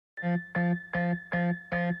Welcome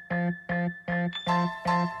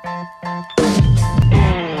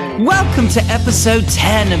to episode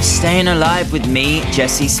 10 of Stayin Alive with me,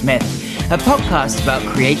 Jesse Smith, a podcast about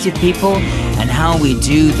creative people and how we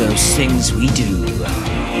do those things we do.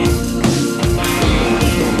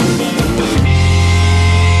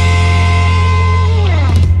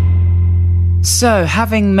 So,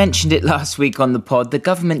 having mentioned it last week on the pod, the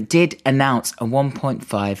government did announce a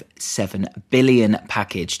 $1.57 billion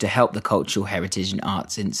package to help the cultural heritage and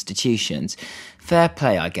arts institutions. Fair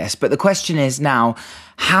play, I guess. But the question is now,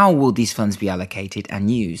 how will these funds be allocated and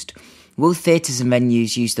used? Will theatres and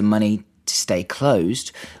venues use the money to stay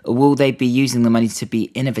closed, or will they be using the money to be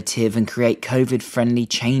innovative and create COVID-friendly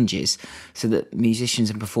changes so that musicians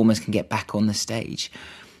and performers can get back on the stage?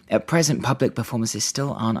 At present, public performances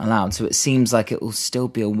still aren't allowed, so it seems like it will still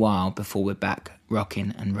be a while before we're back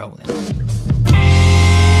rocking and rolling.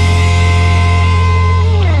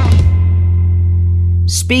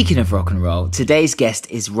 Speaking of rock and roll, today's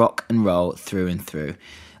guest is rock and roll through and through.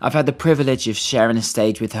 I've had the privilege of sharing a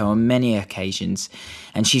stage with her on many occasions,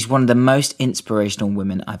 and she's one of the most inspirational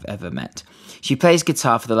women I've ever met. She plays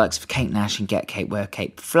guitar for the likes of Kate Nash and Get Kate Where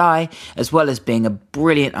Kate Fly, as well as being a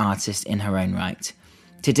brilliant artist in her own right.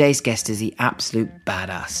 Today's guest is the absolute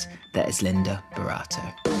badass that is Linda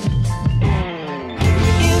Buratto.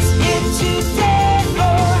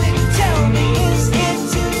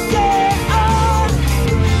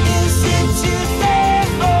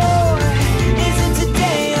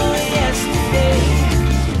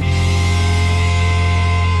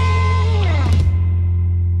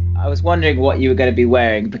 I was wondering what you were going to be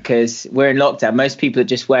wearing because we're in lockdown. Most people are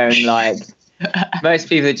just wearing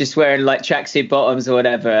tracksuit bottoms or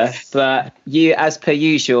whatever, but you, as per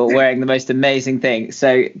usual, wearing the most amazing thing.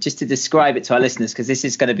 So just to describe it to our listeners, because this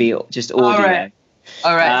is going to be just audio.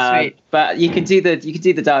 All right, sweet. But you can do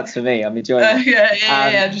the dance for me. I'm enjoying it.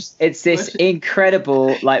 Yeah. It's this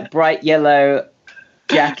incredible, like, bright yellow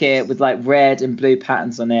jacket with like red and blue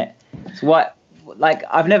patterns on it. So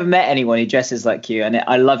I've never met anyone who dresses like you, and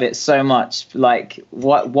I love it so much. Like,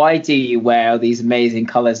 why do you wear all these amazing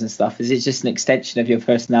colors and stuff? Is it just an extension of your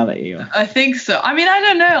personality? Or? I think so. I mean, I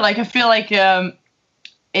don't know. Like, I feel like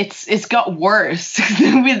it's got worse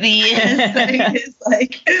with the years.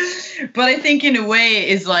 But I think in a way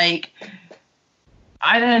it's like,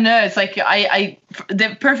 I don't know. It's like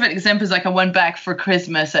the perfect example is like I went back for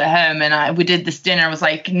Christmas at home and we did this dinner. It was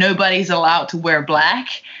like nobody's allowed to wear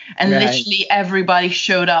black, and literally everybody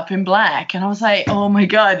showed up in black, and I was like, oh my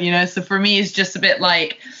god, So for me, it's just a bit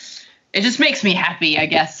like it just makes me happy, I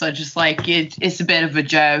guess. So just like it's a bit of a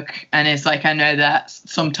joke, and it's like I know that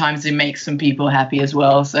sometimes it makes some people happy as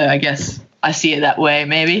well. So I guess I see it that way,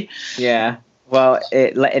 maybe. Yeah. Well,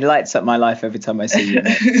 it lights up my life every time I see you.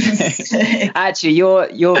 Actually, your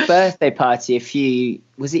birthday party,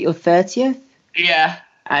 was it your 30th? Yeah.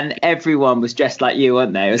 And everyone was dressed like you,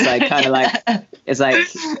 weren't they? It was like kind of like, it's like,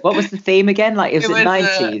 what was the theme again? Like, it was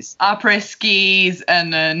 90s. Après skis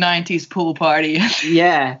and the 90s pool party.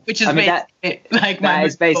 Yeah. Which is that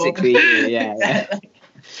is basically you, yeah.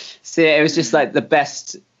 So it was just like the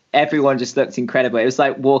best. Everyone just looked incredible. It was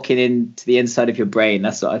like walking into the inside of your brain.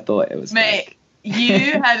 That's what I thought it was. Mate, like.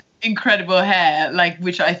 You had incredible hair, like,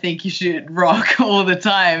 which I think you should rock all the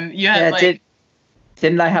time. You had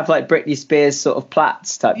didn't I have like Britney Spears sort of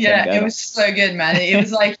plaits type thing? Yeah, it was so good, man. It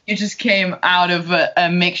was like you just came out of a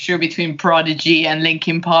mixture between Prodigy and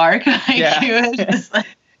Linkin Park. You were just like...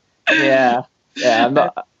 Yeah. I'm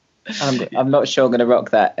not sure I'm going to rock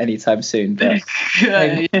that anytime soon. But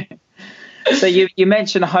so you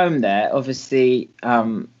mentioned home there. Obviously,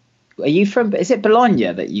 are you from? Is it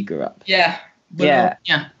Bologna that you grew up? Yeah.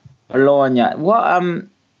 Bologna. What?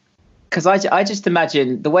 Because I just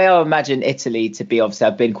imagine the way I imagine Italy to be. Obviously,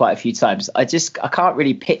 I've been quite a few times. I can't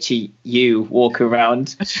really picture you walk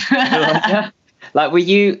around. Like,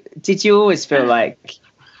 did you always feel like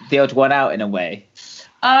the odd one out in a way?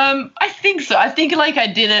 I think so. I think like I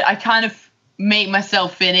did it. I kind of made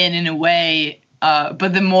myself fit in a way.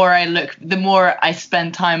 But the more I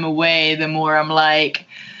spend time away, the more I'm like,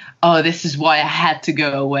 oh, this is why I had to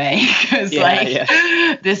go away. Because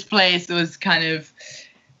this place was kind of,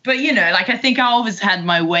 but like I think I always had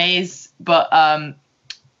my ways, but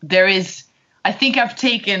I think I've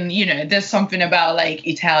taken, there's something about like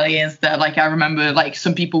Italians that like I remember like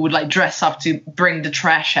some people would like dress up to bring the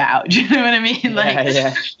trash out. Do you know what I mean?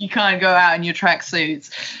 You can't go out in your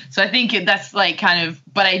tracksuits. So I think that's like kind of,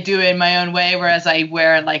 but I do it in my own way, whereas I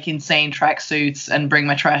wear like insane tracksuits and bring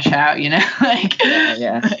my trash out, like.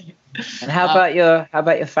 Yeah. And how about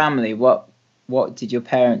your family? What did your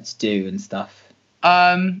parents do and stuff?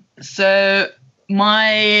 So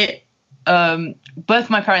my both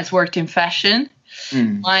my parents worked in fashion.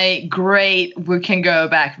 We can go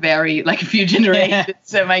back like a few generations.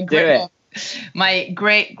 So my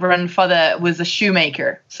great grandfather was a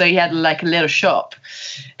shoemaker, so he had like a little shop,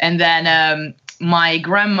 and then my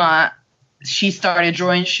grandma, she started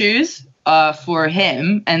drawing shoes for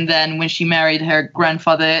him, and then when she married her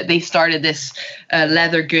grandfather, they started this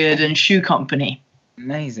leather good and shoe company.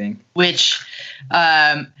 Amazing. Which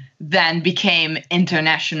then became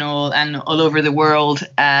international and all over the world.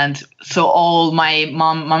 And so my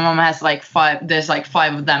mom has like there's like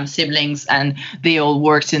 5 of them siblings, and they all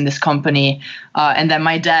worked in this company. And then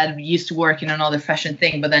my dad used to work in another fashion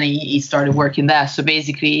thing, but then he started working there. So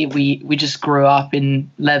basically we just grew up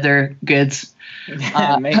in leather goods.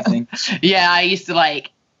 Amazing. Yeah, I used to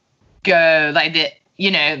like go like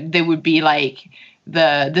there would be like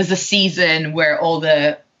there's a season where all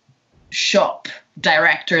the shop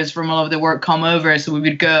directors from all over the world come over, so we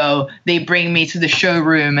would go, they bring me to the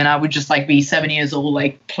showroom, and I would just like be 7 years old,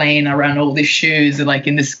 like playing around all these shoes and like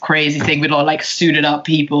in this crazy thing with all like suited up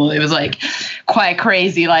people. It was like quite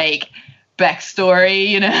crazy, like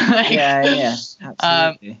backstory, like, yeah,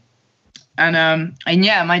 absolutely. And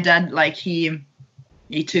yeah, my dad, like he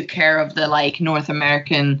took care of the like North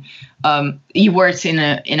American, he worked in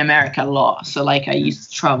America a lot, so like I used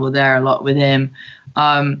to travel there a lot with him.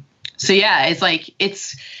 So yeah, it's like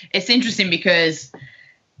it's interesting because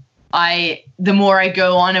the more I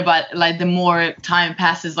go on about, like, the more time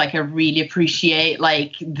passes, like I really appreciate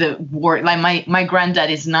like the work. Like my granddad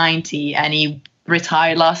is 90 and he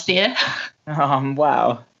retired last year.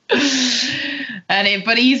 Wow.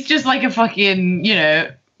 But he's just like a fucking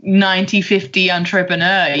 90-50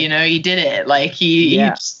 entrepreneur. He did it. Like he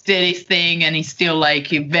just did his thing, and he's still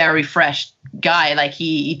like a very fresh guy. Like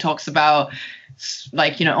he talks about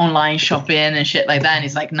like online shopping and shit like that, and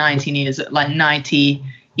he's like 90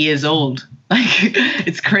 years old. Like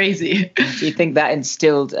it's crazy. Do you think that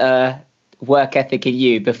instilled work ethic in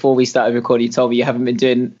you? Before we started recording, you told me you haven't been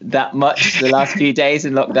doing that much the last few days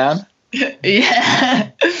in lockdown. Yeah,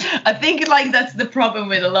 I think like that's the problem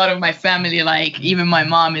with a lot of my family. Like even my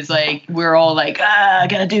mom is like, we're all like,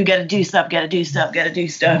 gotta do stuff.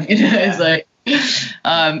 It's like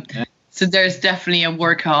so there's definitely a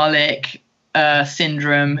workaholic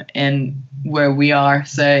syndrome in where we are.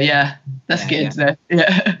 So yeah, that's good. So,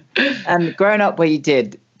 yeah. And growing up where you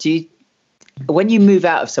did, when you move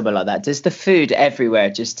out of somewhere like that, does the food everywhere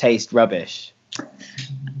just taste rubbish?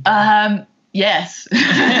 Yes.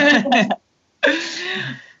 I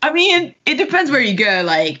mean, it depends where you go,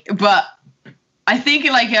 like, but I think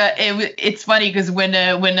like it's funny because when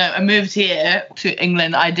I moved here to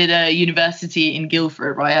England, I did a university in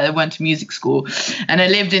Guildford, right? I went to music school, and I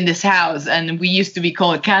lived in this house, and we used to be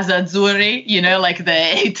called Casa Azzurri, like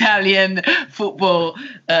the Italian football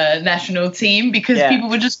national team, because people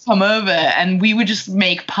would just come over and we would just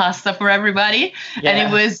make pasta for everybody,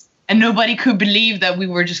 and nobody could believe that we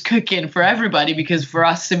were just cooking for everybody, because for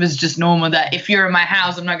us it was just normal that if you're in my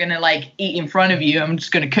house, I'm not gonna like eat in front of you. I'm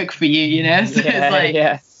just gonna cook for you, So it's like,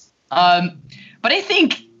 but I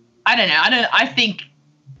think I think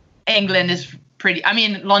England is pretty. I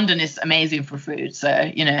mean, London is amazing for food, so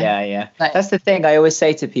Like, that's the thing. I always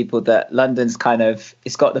say to people that London's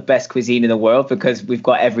it's got the best cuisine in the world because we've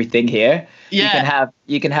got everything here. Yeah.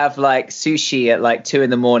 You can have like sushi at like 2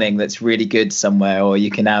 a.m. that's really good somewhere, or you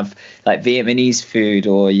can have like Vietnamese food,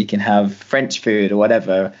 or you can have French food or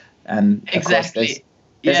whatever. And exactly.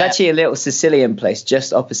 There's actually a little Sicilian place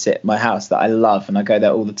just opposite my house that I love, and I go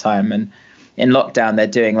there all the time. And in lockdown, they're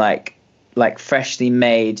doing like freshly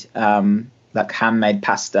made like handmade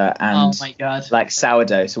pasta and oh my God, like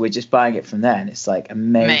sourdough. So we're just buying it from there, and it's like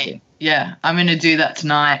amazing. Mate, yeah, I'm gonna do that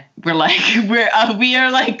tonight. We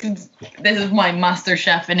are like, this is my master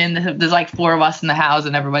chef, and there's like 4 of us in the house,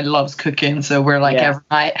 and everybody loves cooking. So we're like every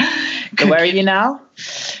night. So where are you now?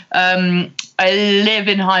 I live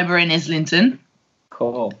in Highbury in Islington.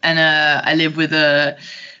 Cool. And I live with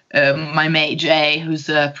my mate Jay, who's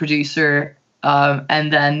a producer,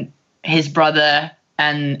 and then his brother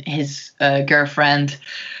and his girlfriend,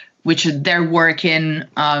 which they're working.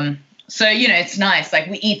 So, it's nice. Like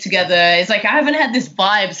we eat together. It's like, I haven't had this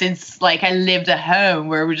vibe since like I lived at home,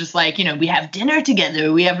 where we're just like, we have dinner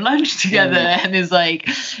together, we have lunch together. And it's like,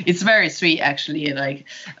 it's very sweet actually. Like,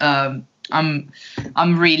 I'm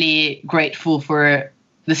really grateful for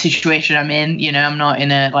the situation I'm in. I'm not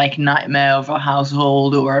in a like nightmare of a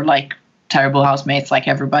household or like terrible housemates. Like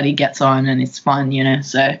everybody gets on and it's fun,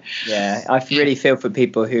 so yeah, I really feel for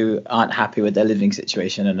people who aren't happy with their living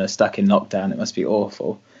situation and are stuck in lockdown. It must be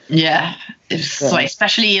awful. Yeah, it's like,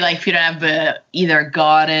 especially like if you don't have either a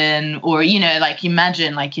garden or, you know, like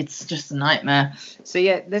imagine like it's just a nightmare. So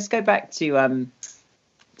yeah, let's go back to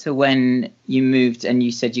when you moved and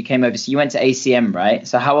you said you came over. So you went to ACM, right?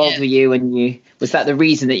 So how old were you when was that the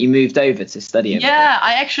reason that you moved over to study over there?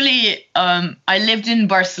 I actually I lived in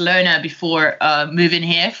Barcelona before moving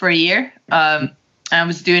here for a year. I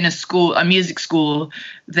was doing a music school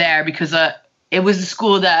there because it was a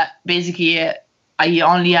school that basically I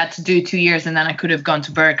only had to do 2 years, and then I could have gone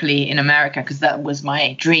to Berkeley in America because that was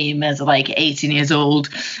my dream as like 18 years old.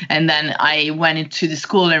 And then I went into the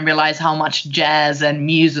school and realized how much jazz and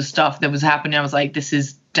music stuff that was happening. I was like, this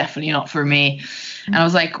is definitely not for me. And I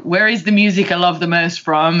was like, where is the music I love the most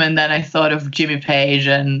from? And then I thought of Jimmy Page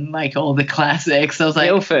and like all the classics. I was like,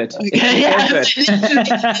 Guildford. Yeah,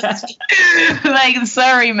 like,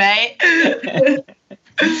 sorry, mate.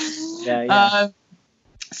 Yeah.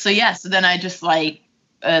 So then I just like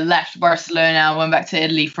left Barcelona, went back to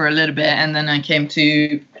Italy for a little bit, and then I came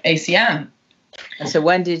to ACM. And so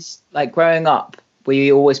when did, like, growing up, were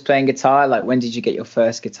you always playing guitar? Like, when did you get your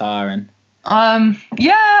first guitar? And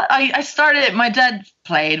I started, my dad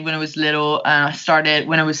played when I was little, and I started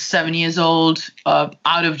when I was 7 years old,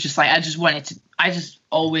 out of just like, I just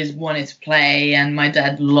always wanted to play, and my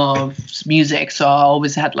dad loves music, so I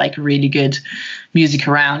always had like really good music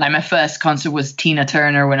around. Like my first concert was Tina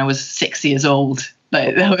Turner when I was 6 years old.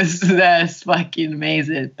 Like that was fucking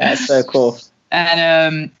amazing. That's so cool.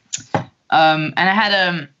 And I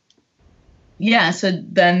had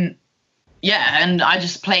and I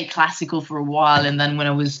just played classical for a while, and then when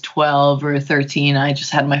I was 12 or 13 I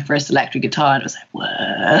just had my first electric guitar, and I was like,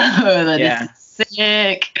 whoa, that is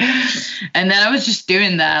sick. And then I was just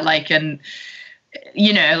doing that, like, and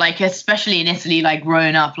you know, like especially in Italy, like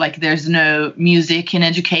growing up, like there's no music in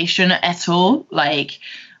education at all, like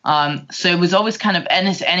so it was always kind of, and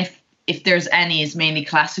if there's any, it's mainly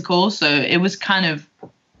classical, so it was kind of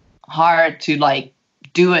hard to like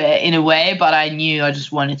do it in a way, but I knew I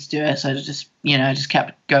just wanted to do it, so I just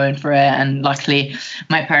kept going for it, and luckily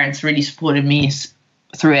my parents really supported me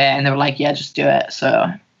through it, and they were like, yeah, just do it.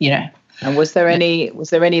 So, you know. And was there any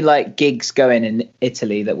like gigs going in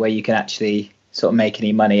Italy where you can actually sort of make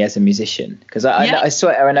any money as a musician? Because I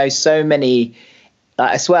swear I know so many.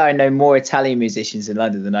 I swear I know more Italian musicians in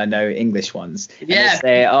London than I know English ones. And they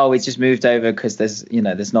say, oh, we just moved over because there's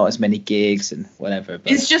not as many gigs and whatever.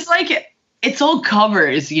 But it's just like, it's all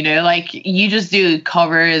covers, you know, like you just do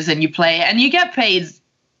covers and you play and you get paid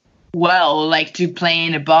well, like to play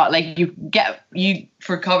in a bar, like you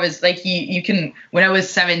for covers, like you can, when I was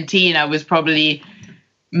 17, I was probably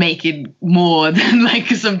making more than like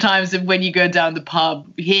sometimes when you go down the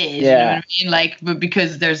pub here, you know what I mean? Like, but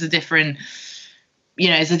because there's a different, you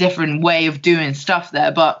know, it's a different way of doing stuff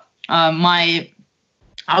there. But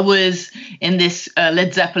I was in this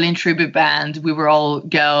Led Zeppelin tribute band. We were all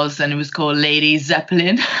girls, and it was called Lady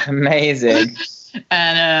Zeppelin. Amazing.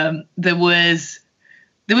 And there was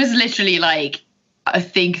literally like, I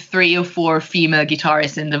think 3 or 4 female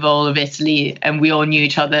guitarists in the whole of Italy, and we all knew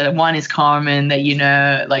each other. One is Carmen, that you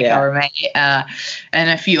know, like our mate, and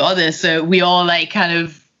a few others. So we all like kind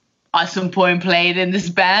of at some point played in this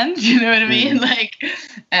band. You know what I mean? Like,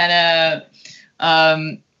 and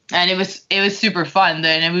it was super fun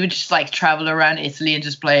then, and we would just like travel around Italy and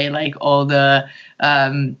just play like all the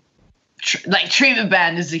like treatment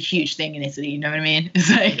band is a huge thing in Italy. You know what I mean?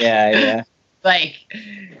 It's like like.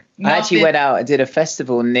 I actually went out and did a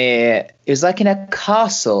festival it was like in a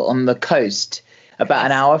castle on the coast, about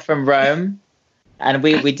an hour from Rome. And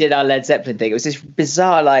we did our Led Zeppelin thing. It was this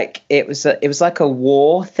bizarre, like, it was like a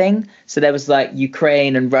war thing. So there was like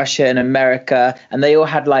Ukraine and Russia and America, and they all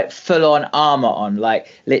had like full on armor on,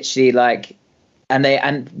 like literally like,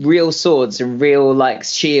 and real swords and real like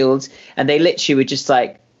shields. And they literally would just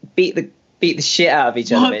like beat the shit out of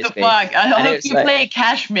each other. What basically. the fuck? I hope you play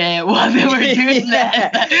Kashmir while they were doing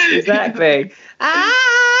that. Exactly.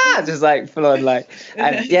 Just like full on like,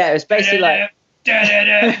 and it was basically like.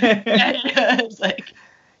 It's like,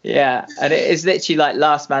 and it is literally like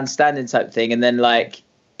last man standing type thing, and then like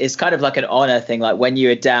it's kind of like an honor thing, like when you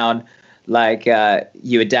were down, like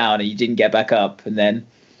you were down and you didn't get back up, and then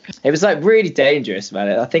it was like really dangerous,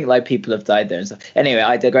 man. I think like people have died there and stuff. Anyway,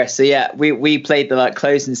 I digress. So we played the like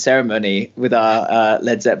closing ceremony with our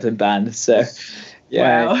Led Zeppelin band. So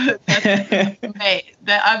wow. Mate,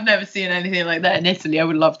 I've never seen anything like that in Italy. I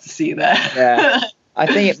would love to see that. I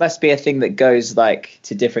think it must be a thing that goes like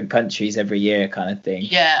to different countries every year kind of thing.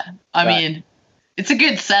 I mean, it's a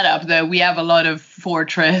good setup though. We have a lot of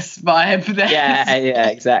fortress vibe there. Yeah,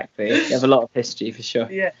 exactly. We have a lot of history for sure.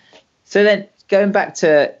 Yeah. So then going back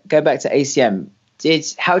to ACM,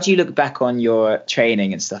 how do you look back on your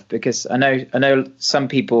training and stuff? Because I know some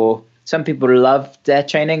people loved their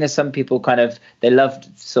training, and some people they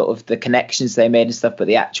loved sort of the connections they made and stuff, but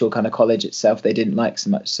the actual kind of college itself they didn't like so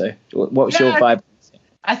much. So what was your vibe?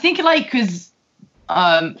 I think because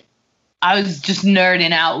I was just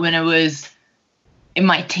nerding out when I was in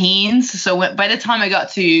my teens. So by the time I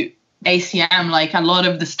got to ACM, like a lot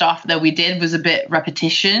of the stuff that we did was a bit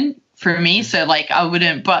repetition for me. So like I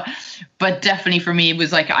wouldn't, but definitely for me it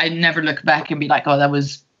was like I never look back and be like, oh, that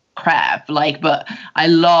was crap. Like, but I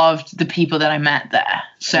loved the people that I met there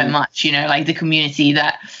so much, you know, like the community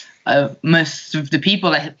that most of the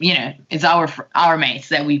people that, you know, it's our mates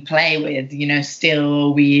that we play with, you know,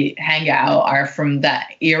 still we hang out are from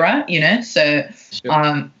that era, you know. So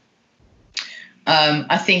sure.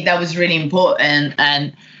 I think that was really important,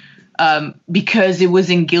 and because it was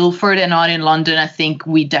in Guildford and not in London, I think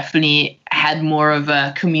we definitely had more of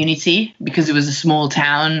a community because it was a small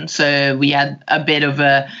town. So we had a bit of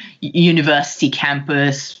a university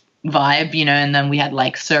campus vibe, you know, and then we had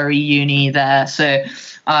like Surrey Uni there. So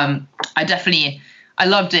I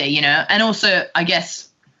loved it, you know. And also, I guess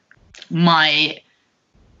my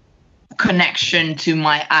connection to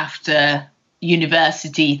my after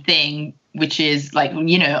university thing, which is like,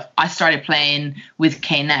 you know, I started playing with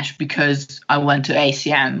Nash because I went to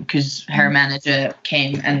ACM because her manager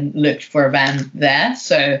came and looked for a band there.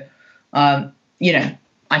 So, you know,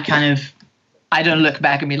 I don't look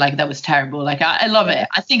back and be like, that was terrible. Like, I love it.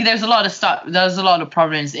 I think there's a lot of stuff. There's a lot of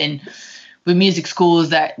problems with music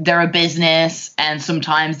schools that they're a business, and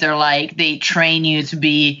sometimes they're like, they train you to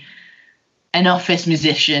be an office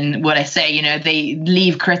musician. What I say, you know, they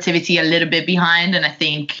leave creativity a little bit behind, and I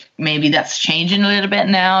think maybe that's changing a little bit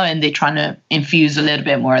now, and they're trying to infuse a little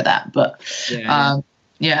bit more of that. But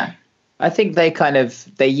yeah. I think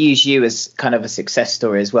they use you as kind of a success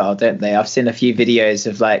story as well, don't they? I've seen a few videos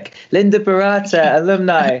of like Linda Buratto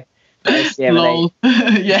alumni. Lol.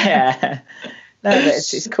 Yeah. No,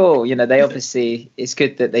 it's cool. You know, they obviously, it's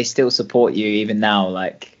good that they still support you even now,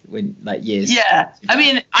 like years. Yeah. I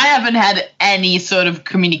mean, I haven't had any sort of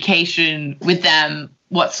communication with them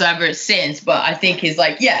whatsoever since, but I think it's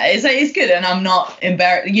like, yeah, it's good. And I'm not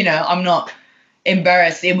embarrassed, you know, I'm not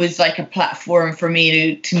embarrassed. It was like a platform for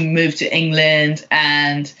me to move to England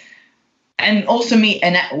and also meet a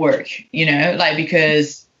network, you know, like,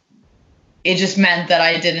 because it just meant that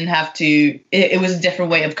I didn't have to, it was a different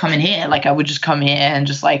way of coming here. Like I would just come here and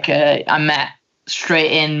just like, I met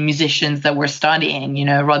straight in musicians that were studying, you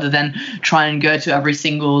know, rather than try and go to every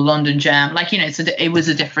single London jam. Like, you know, it was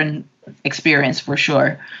a different experience for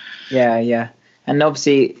sure. Yeah. And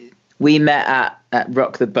obviously we met at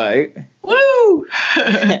Rock the Boat. Woo!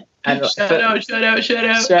 And Shout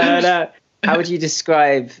out. How would you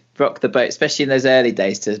describe Rock the Boat, especially in those early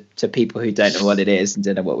days, to people who don't know what it is and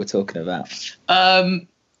don't know what we're talking about?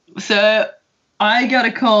 So I got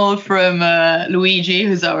a call from Luigi,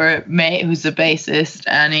 who's our mate, who's a bassist,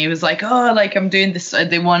 and he was like, oh, like I'm doing this,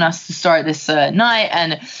 they want us to start this night,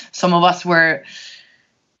 and some of us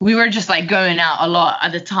we were just like going out a lot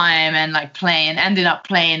at the time and like ended up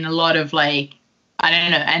playing a lot of like, I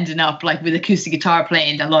don't know, ending up like with acoustic guitar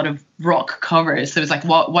playing a lot of rock covers. So it was like,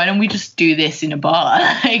 why don't we just do this in a bar?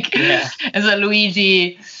 Like, yeah. And so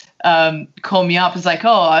Luigi called me up. It's like,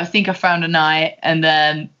 oh, I think I found a night. And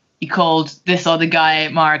then he called this other guy,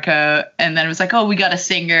 Marco, and then it was like, oh, we got a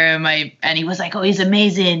singer. And he was like, oh, he's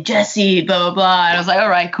amazing, Jesse, blah, blah, blah. And I was like, all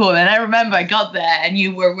right, cool. And I remember I got there and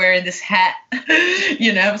you were wearing this hat,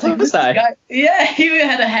 you know. I was like, what's that guy? Yeah, you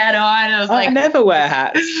had a hat on. I was like, I never wear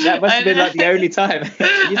hats. That must have been like the only time.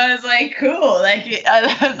 I was like, cool. Like,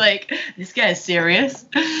 I was like, this guy's serious.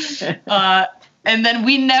 And then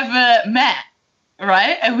we never met.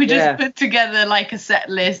 Right, and we just put together like a set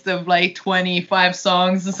list of like 25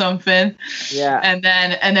 songs or something. Yeah, and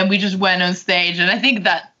then we just went on stage, and I think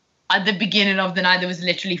that at the beginning of the night there was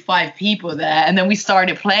literally 5 people there, and then we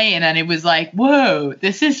started playing, and it was like, whoa,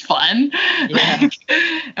 this is fun. Yeah.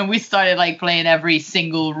 And we started like playing every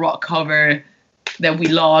single rock cover that we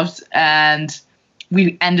loved, and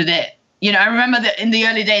we ended it. You know, I remember that in the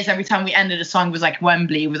early days, every time we ended a song, it was like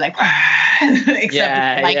Wembley. It was like,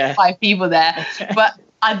 except with 5 people there. But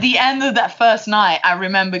at the end of that first night, I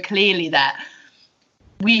remember clearly that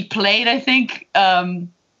we played, I think,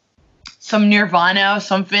 some Nirvana or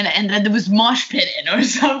something, and then there was mosh pitting or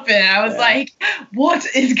something. And I was like, what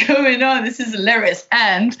is going on? This is hilarious.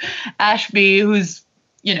 And Ashby, who's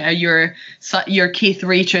you know, your Keith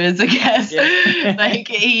Richards, I guess. Yeah. Like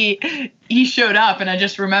he showed up, and I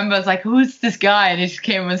just remember I was like, who's this guy? And he just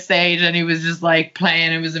came on stage and he was just like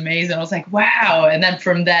playing. It was amazing. I was like, wow. And then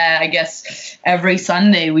from there, I guess every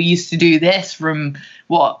Sunday we used to do this from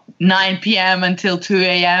 9 p.m. until 2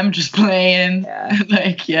 a.m. just playing. Yeah.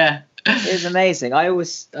 Like, yeah. It was amazing. I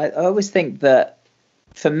always think that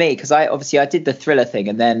for me, because I did the Thriller thing,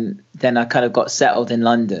 and then I kind of got settled in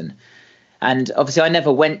London. And obviously I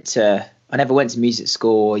never went to music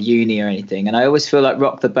school or uni or anything. And I always feel like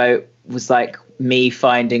Rock the Boat was like me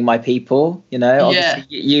finding my people, you know. Obviously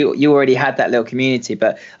you already had that little community,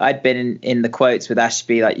 but I'd been in the quotes with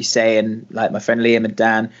Ashby, like you say, and like my friend Liam and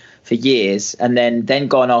Dan for years, and then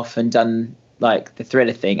gone off and done like the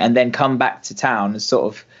Thriller thing, and then come back to town and sort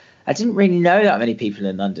of, I didn't really know that many people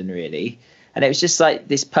in London really. And it was just like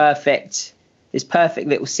this perfect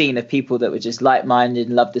little scene of people that were just like-minded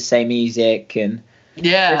and loved the same music. And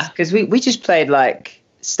because we just played like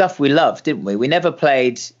stuff we loved, didn't we? We never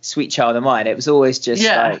played Sweet Child of Mine. It was always just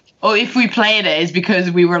like, or if we played it, it's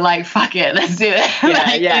because we were like, fuck it, let's do it.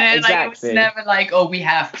 Like, you know, exactly. Like, it was never like, oh, we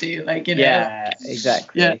have to, like, you know. Yeah,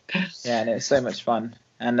 exactly. Yeah, and it was so much fun.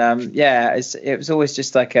 And it was always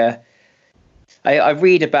just like I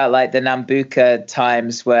read about like the Nambucca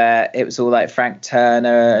times where it was all like Frank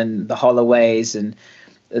Turner and the Holloways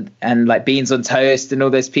and like Beans on Toast and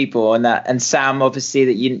all those people, and Sam, obviously,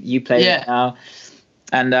 that you play with now.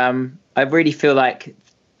 And I really feel like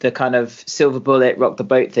the kind of Silver Bullet Rock the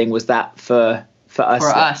Boat thing was that for us.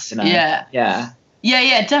 For us, you know?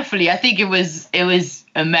 Yeah, definitely. I think it was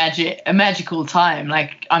a magical time.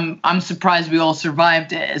 Like I'm surprised we all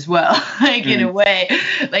survived it as well. Like in a way,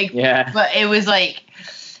 like but it was like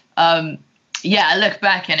I look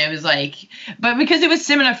back and it was like, but because it was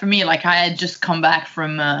similar for me, like I had just come back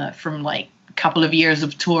from like a couple of years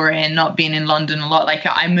of touring, not being in London a lot. Like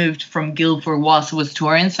I moved from Guildford whilst I was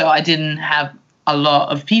touring, so I didn't have a lot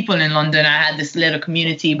of people in London. I had this little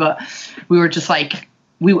community, but we were just like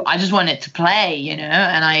I just wanted to play, you know,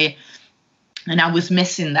 and I was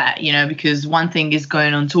missing that, you know, because one thing is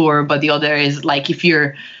going on tour, but the other is like if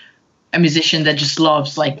you're a musician that just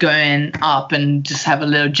loves like going up and just have a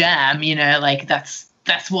little jam, you know, like that's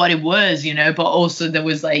what it was, you know. But also there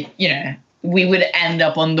was like, you know, we would end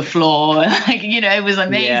up on the floor, like, you know, it was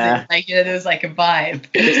amazing. Like, you know, there was like a vibe.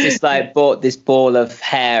 It's just like bought this ball of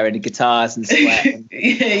hair and guitars and sweat.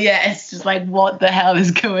 It's just like, what the hell is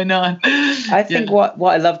going on? I think what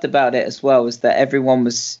I loved about it as well was that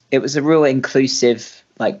it was a real inclusive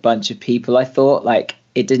like bunch of people. I thought like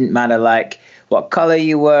it didn't matter like what color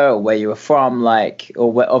you were or where you were from, like,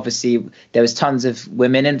 or where, obviously there was tons of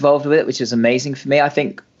women involved with it, which was amazing for me. I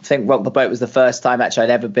think Rock the Boat was the first time actually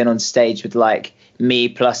I'd ever been on stage with like me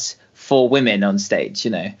plus 4 women on stage,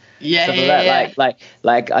 you know.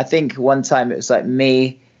 Like I think one time it was like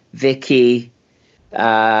me, Vicky, maybe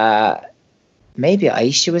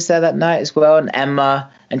Aisha was there that night as well, and Emma,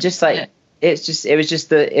 and just like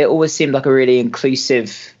it always seemed like a really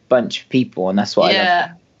inclusive bunch of people, and that's what I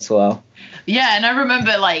loved as well. Yeah, and I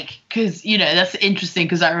remember like, because, you know, that's interesting,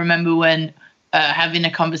 because I remember when having a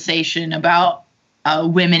conversation about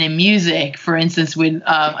women in music, for instance, with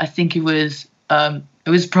I think it was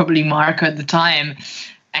probably Mark at the time,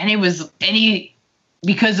 and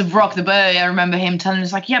because of Rock the Boat, I remember him telling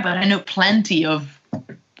us like, yeah, but I know plenty of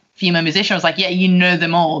female musicians. I was like, yeah, you know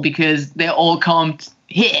them all because they all come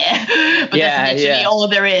here, but that's literally all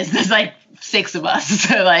there is. There's like 6 of us,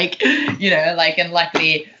 so like, you know, like, and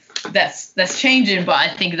luckily that's changing, but I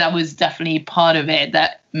think that was definitely part of it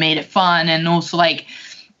that made it fun. And also like,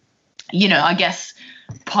 you know, I guess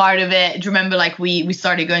part of it, do you remember like we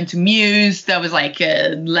started going to Muse? That was like a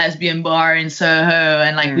lesbian bar in Soho,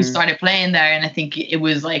 and like we started playing there, and I think it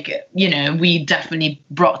was like, you know, we definitely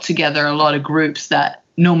brought together a lot of groups that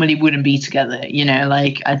normally wouldn't be together, you know.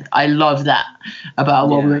 Like I love that about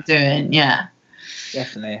what we were doing.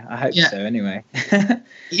 Definitely, I hope so anyway.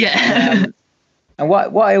 And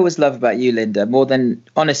what I always love about you, Linda, more than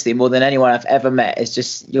anyone I've ever met, is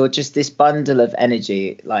just you're just this bundle of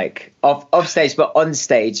energy, like off stage, but on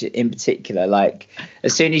stage in particular. Like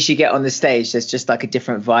as soon as you get on the stage, there's just like a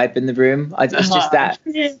different vibe in the room. It's just that,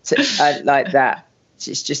 like that.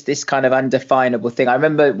 It's just this kind of undefinable thing. I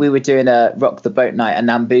remember we were doing a Rock the Boat night at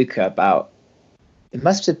Nambucca it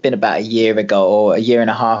must have been about a year ago or a year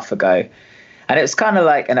and a half ago. And it was kind of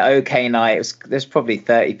like an okay night. There's probably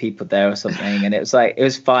 30 people there or something. And it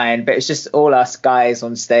was fine. But it's just all us guys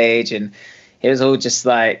on stage. And it was all just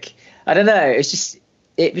like, I don't know. It's just,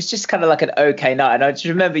 it was just kind of like an okay night. And I just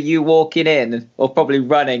remember you walking in, or probably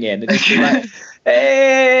running in, and just being like,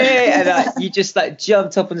 hey, and you just like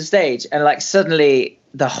jumped up on the stage, and like suddenly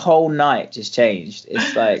the whole night just changed.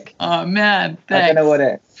 It's like, oh man, thanks. I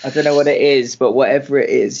don't know what it is, but whatever it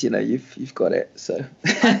is, you've got it. So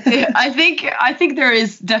I think there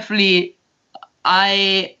is definitely,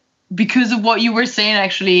 because of what you were saying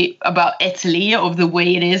actually about Italy, of the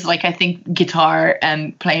way it is, like I think guitar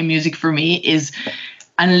and playing music for me is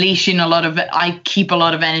unleashing a lot of it. I keep a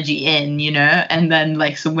lot of energy in, and then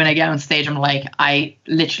like, so when I get on stage, I'm like, I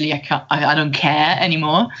don't care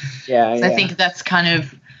anymore. Yeah. So I think that's kind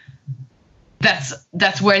of,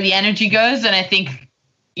 that's where the energy goes. And I think,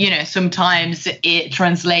 sometimes it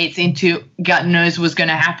translates into God knows what's going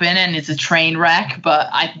to happen and it's a train wreck, but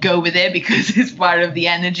I go with it because it's part of the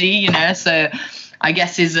energy, so I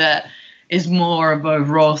guess is more of a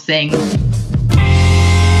raw thing.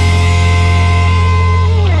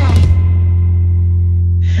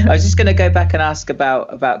 I was just going to go back and ask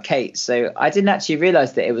about Kate. So I didn't actually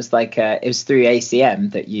realize that it was like it was through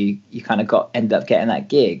ACM that you kind of ended up getting that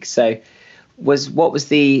gig. So what was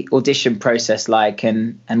the audition process like,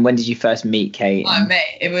 and when did you first meet Kate? Oh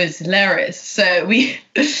mate, it was hilarious. So we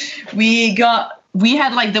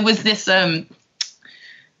had like, there was this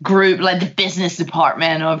group, like the business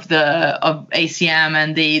department of ACM,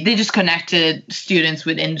 and they just connected students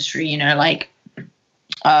with industry, like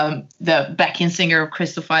the backing singer of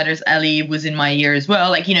Crystal Fighters, Ellie, was in my year as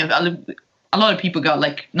well. Like, a lot of people got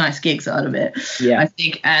like nice gigs out of it. Yeah, I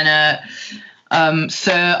think. And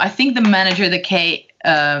so I think the manager that Kate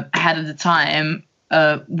had at the time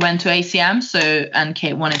went to ACM. So, and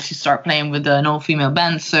Kate wanted to start playing with an all-female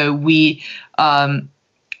band. So we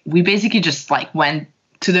basically just like went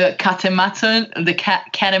to the Catamaton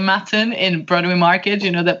in Broadway Market,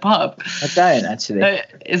 that pub. I don't actually.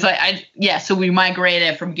 It's like so we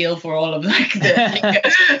migrated from Guildford, all of like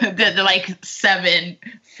the like 7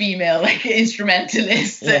 female like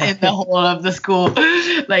instrumentalists in the whole of the school,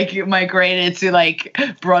 like migrated to like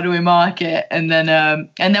Broadway Market, and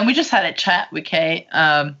then we just had a chat with Kate.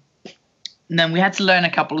 And then we had to learn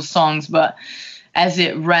a couple of songs, but as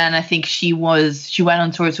it ran, I think she went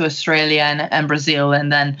on tour to Australia and Brazil,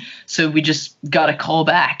 and then so we just got a call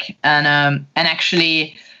back, and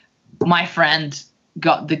actually my friend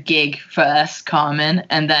got the gig first, Carmen,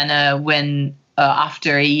 and then when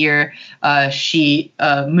after a year she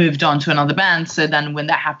moved on to another band. So then when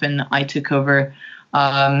that happened, I took over.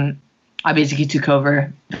 I basically took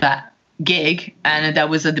over that gig, and that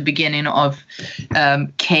was at the beginning of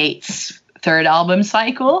Kate's third album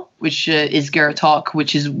cycle, which is Girl Talk,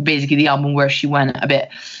 which is basically the album where she went a bit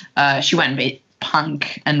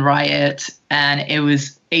punk and riot, and it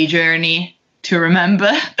was a journey to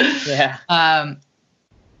remember. Yeah. And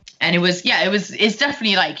it's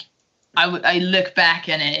definitely like, I look back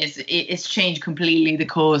and it's changed completely the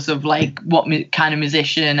course of like what kind of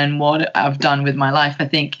musician and what I've done with my life. I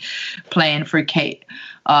think playing for Kate,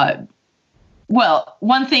 well,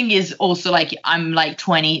 one thing is also like I'm like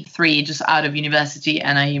 23, just out of university,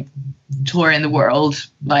 and I tour in the world,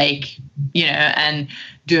 like, and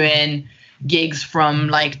doing gigs from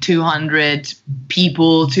like 200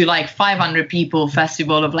 people to like 500 people,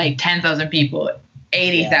 festival of like 10,000 people,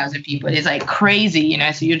 80,000 people. It's like crazy,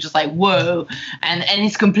 so you're just like, whoa. And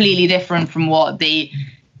it's completely different from what they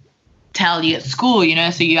tell you at school,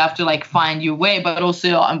 so you have to like find your way. But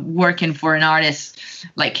also I'm working for an artist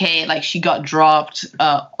like Kate, like she got dropped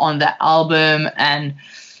on that album, and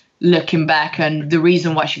looking back, and the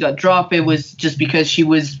reason why she got dropped, it was just because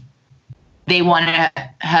they wanted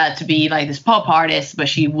her to be like this pop artist, but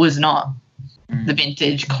she was not the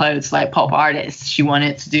vintage clothes like pop artist. She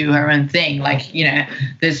wanted to do her own thing, like,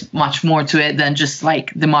 there's much more to it than just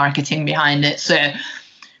like the marketing behind it. So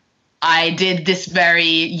I did this very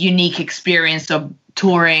unique experience of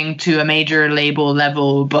touring to a major label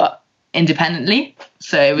level, but independently.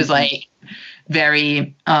 So it was like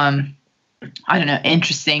very,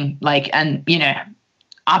 interesting. Like, and,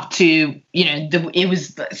 up to, it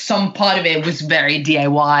was some part of it was very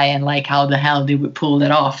DIY, and like how the hell they would pull it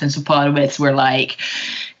off. And so part of it were like,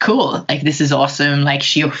 cool, like this is awesome. Like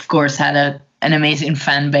she of course had an amazing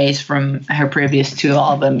fan base from her previous 2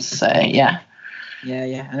 albums. So yeah.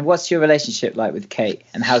 Yeah. And what's your relationship like with Kate,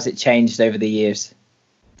 and how's it changed over the years?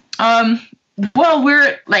 Well,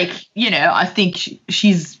 we're like, I think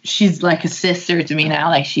she's like a sister to me now.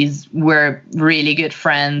 Like we're really good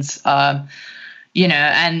friends.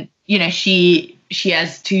 And she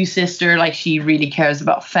has 2 sisters. Like she really cares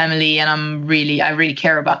about family, and I really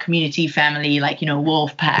care about community, family, like,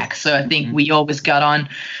 wolf pack. So I think we always got on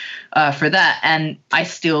for that. And I'm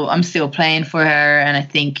still playing for her. And I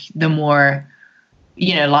think the more,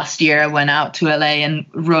 last year I went out to LA and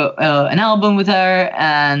wrote an album with her,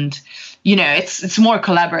 and it's more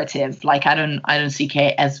collaborative. Like I don't see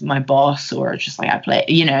Kate as my boss or just like I play.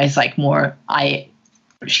 It's like more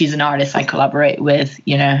she's an artist I collaborate with.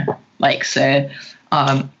 Like so,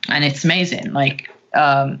 and it's amazing. Like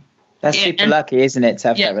that's super lucky, isn't it, to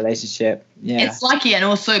have that relationship? Yeah, it's lucky, and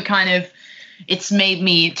also kind of it's made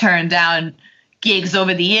me turn down gigs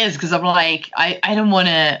over the years because I'm like I don't want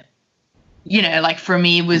to. Like for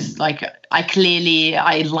me it was like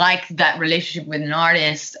I like that relationship with an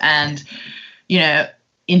artist, and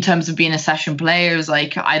in terms of being a session player, it was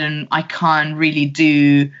like I can't really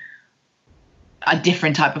do a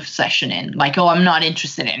different type of sessioning. Like, I'm not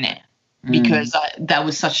interested in it because that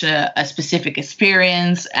was such a specific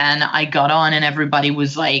experience, and I got on and everybody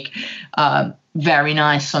was like very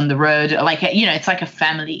nice on the road. Like, it's like a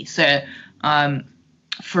family. So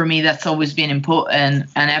for me, that's always been important,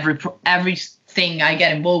 and everything I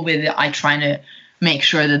get involved with, I try to make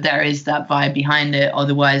sure that there is that vibe behind it.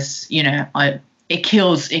 Otherwise, it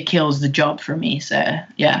kills the job for me. So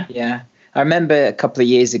yeah. I remember a couple of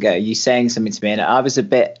years ago you saying something to me, and I was a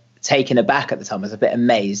bit taken aback at the time. I was a bit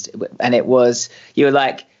amazed, and it was, you were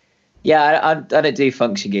like, "Yeah, I don't do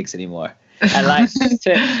function gigs anymore." And like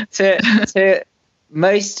to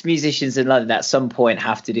most musicians in London at some point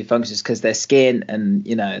have to do functions because they're skiing, and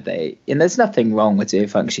and there's nothing wrong with doing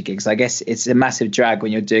function gigs. I guess it's a massive drag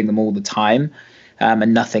when you're doing them all the time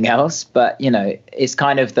and nothing else, but it's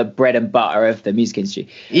kind of the bread and butter of the music industry.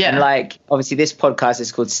 And like obviously this podcast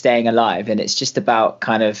is called Stayin Alive, and it's just about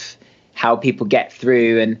kind of how people get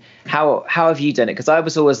through. And how have you done it? Because I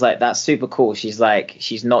was always like, that's super cool, she's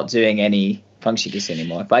not doing any function gigs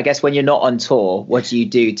anymore. But I guess when you're not on tour, what do you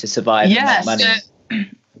do to survive and make money?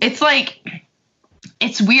 It's like,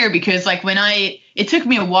 it's weird because like it took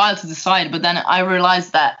me a while to decide, but then I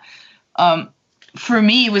realized that for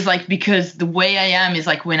me it was like, because the way I am is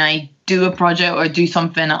like when I do a project or do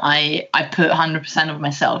something, I put 100% of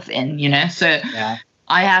myself in, so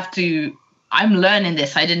I'm learning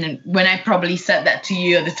this. When I probably said that to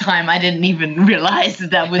you at the time, I didn't even realize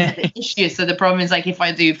that was the issue. So the problem is like, if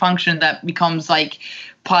I do function, that becomes like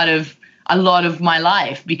part of a lot of my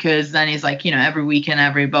life, because then it's like, every weekend,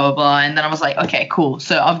 every blah, blah, blah. And then I was like, okay, cool.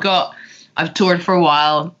 So I've toured for a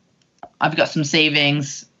while. I've got some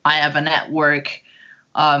savings. I have a network.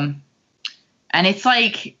 And it's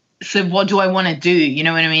like, so what do I want to do? You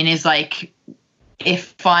know what I mean? It's like,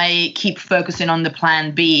 if I keep focusing on the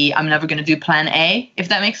plan B, I'm never going to do plan A, if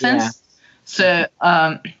that makes sense.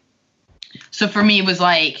 Yeah. So for me, it was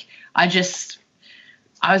like, I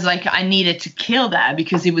was like, I needed to kill that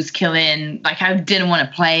because it was killing, like I didn't want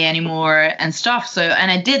to play anymore and stuff. So,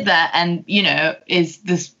 and I did that, and, is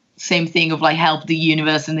this same thing of like, help the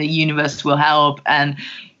universe and the universe will help. And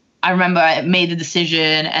I remember I made the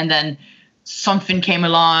decision, and then something came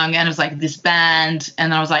along and it was like this band,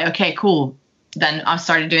 and I was like, okay, cool. Then I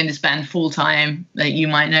started doing this band full time. Like you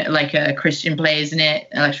might know, like Christian plays in it,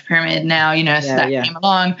 Electric Pyramid now, so that came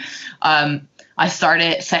along. I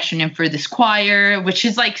started sessioning for this choir, which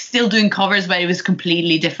is like still doing covers, but it was a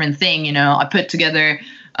completely different thing. I put together,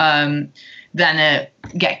 then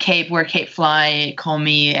Get Cape, Where Cape Fly, Call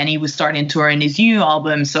Me, and he was starting touring his new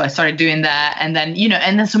album. So I started doing that. And then,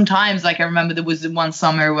 and then sometimes, like I remember there was one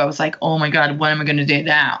summer where I was like, oh my God, what am I going to do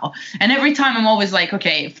now? And every time I'm always like,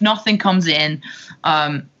 okay, if nothing comes in,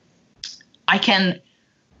 I can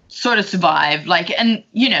sort of survive. Like, and,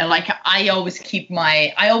 like I always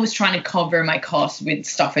trying to cover my costs with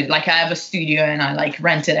stuff. Like I have a studio and I like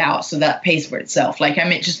rent it out, so that pays for itself. Like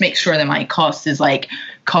I just make sure that my cost is like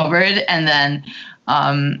covered. And then,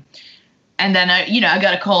 I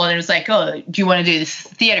got a call and it was like, oh, do you want to do this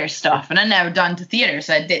theater stuff? And I never done to theater.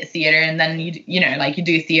 So I did theater, and then you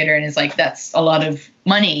do theater, and it's like, that's a lot of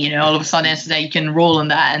money, all of a sudden so that you can roll on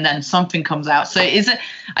that, and then something comes out. So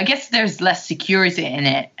I guess there's less security in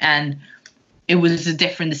it, and it was a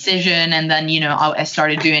different decision. And then, I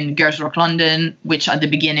started doing Girls Rock London, which at the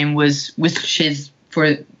beginning which is,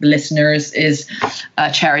 for the listeners, is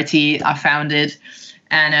a charity I founded.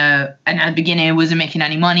 And at the beginning it wasn't making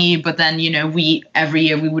any money, but then, every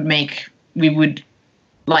year we would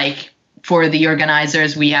like, for the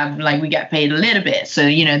organizers, we get paid a little bit. So,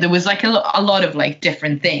 there was like a lot of like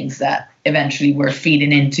different things that eventually were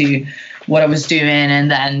feeding into what I was doing.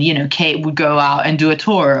 And then, Kate would go out and do a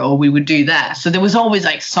tour, or we would do that. So there was always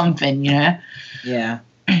like something, Yeah.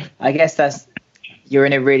 I guess you're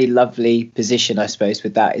in a really lovely position, I suppose,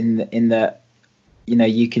 with that, in the you know,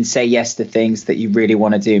 you can say yes to things that you really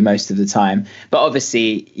want to do most of the time. But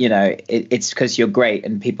obviously, you know, it's because you're great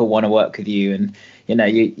and people want to work with you, and you know,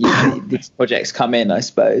 these projects come in, I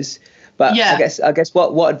suppose. But Yeah. I guess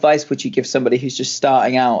what advice would you give somebody who's just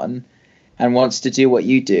starting out and wants to do what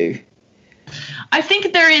you do? I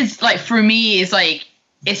think there is, like, for me, is like,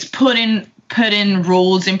 it's putting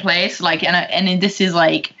rules in place, like, and this is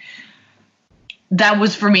like, that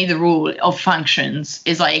was for me the rule of functions,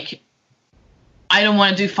 is like, I don't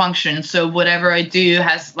want to do functions, so whatever I do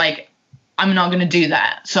has, like, I'm not going to do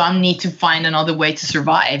that, so I need to find another way to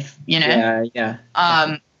survive, you know? Yeah.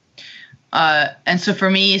 And so for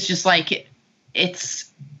me, it's just like,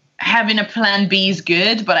 it's having a plan B is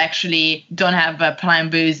good, but actually don't have a plan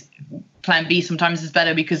B. Plan B sometimes is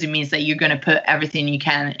better, because it means that you're going to put everything you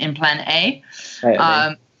can in plan A.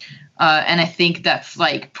 Right. And I think that's,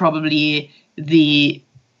 like, probably the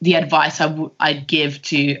advice I'd give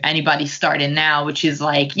to anybody starting now, which is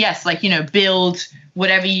like, yes, like, you know, build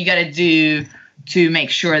whatever you got to do to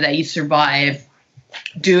make sure that you survive.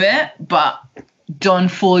 Do it, but don't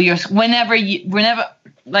fool yourself. Whenever,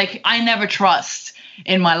 like, I never trust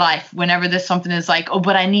in my life. Whenever there's something that's like, oh,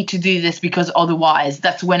 but I need to do this because otherwise,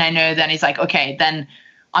 that's when I know then it's like, okay, then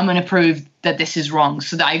I'm going to prove that this is wrong,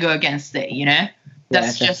 so that I go against it, you know?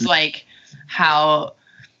 That's just like how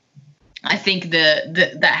I think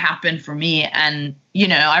that happened for me. And, you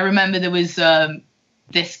know, I remember there was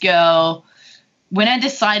this girl, when I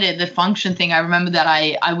decided the function thing, I remember that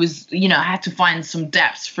I was, you know, I had to find some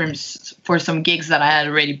depths for some gigs that I had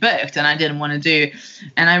already booked and I didn't want to do.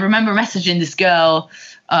 And I remember messaging this girl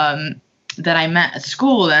that I met at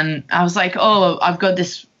school, and I was like, oh, I've got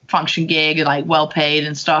this function gig, like, well paid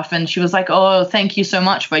and stuff. And she was like, oh, thank you so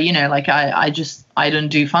much, but, you know, like, I don't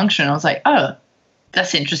do function. I was like, oh,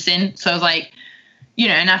 that's interesting. So I was like, you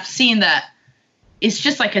know, and I've seen that it's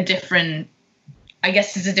just like a different, I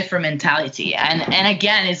guess it's a different mentality. And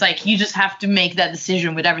again, it's like, you just have to make that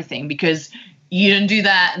decision with everything, because you don't do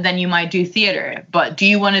that, then you might do theater. But do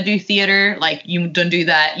you want to do theater? Like, you don't do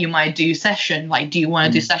that, you might do session. Like, do you want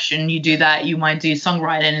to do session? You do that, you might do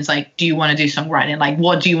songwriting. It's like, do you want to do songwriting? Like,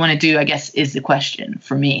 what do you want to do, I guess, is the question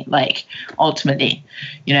for me, like, ultimately,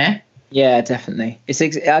 you know? Yeah, definitely.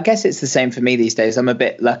 I guess it's the same for me these days. I'm a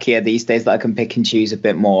bit luckier these days that I can pick and choose a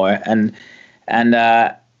bit more.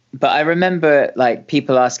 But I remember, like,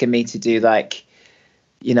 people asking me to do, like,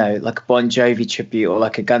 you know, like a Bon Jovi tribute or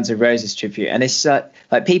like a Guns N' Roses tribute. And it's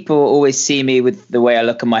like people always see me with the way I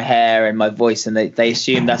look at my hair and my voice, and they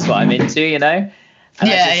assume that's what I'm into, you know?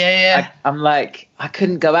 And I'm like, I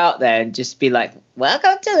couldn't go out there and just be like,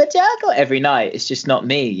 welcome to the jungle every night. It's just not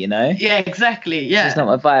me, you know? Yeah, exactly. Yeah. It's not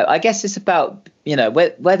my vibe. I guess it's about, you know,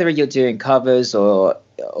 whether you're doing covers or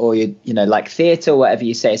you know, like theatre or whatever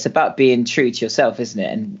you say, it's about being true to yourself, isn't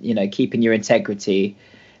it? And, you know, keeping your integrity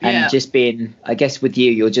and just being, I guess with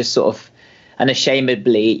you, you're just sort of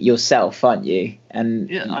unashamedly yourself, aren't you? And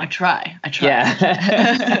yeah, I try.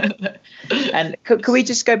 Yeah. And could we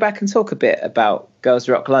just go back and talk a bit about Girls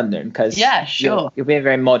Rock London? Because yeah, sure. You're being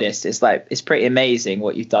very modest. It's like, it's pretty amazing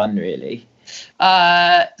what you've done, really.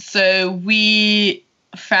 So we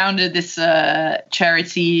founded this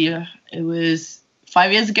charity. It was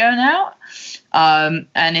 5 years ago now,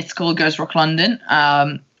 and it's called Girls Rock London.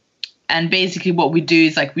 And basically what we do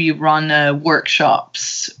is, like, we run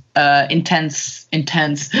workshops, intense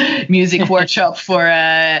music workshop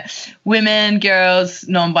for women, girls,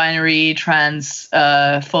 non-binary, trans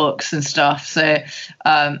folks and stuff. So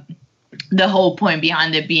the whole point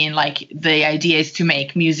behind it being, like, the idea is to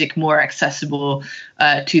make music more accessible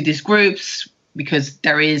to these groups, because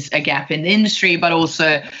there is a gap in the industry, but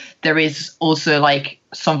also there is also, like,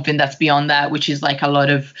 something that's beyond that, which is, like, a lot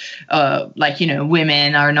of like, you know,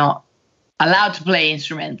 women are not allowed to play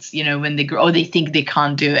instruments, you know, when they grow, or they think they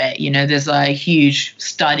can't do it. You know, there's a huge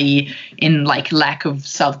study in, like, lack of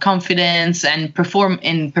self-confidence and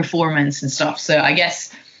performance and stuff. So I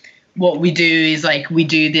guess what we do is, like, we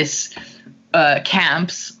do this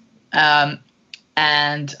camps, and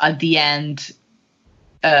at the end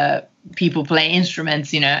people play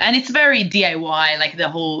instruments, you know, and it's very DIY. Like, the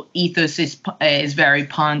whole ethos is very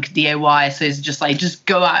punk DIY. So it's just like, just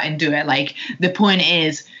go out and do it. Like, the point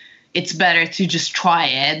is, it's better to just try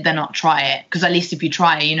it than not try it, because at least if you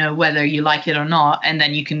try it, you know whether you like it or not, and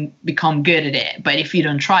then you can become good at it. But if you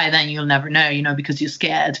don't try, then you'll never know, you know, because you're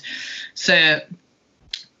scared. So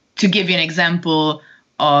to give you an example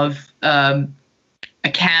of a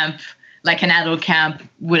camp, like an adult camp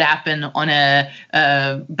would happen on a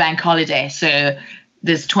bank holiday. So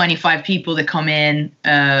there's 25 people that come in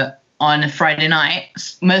on a Friday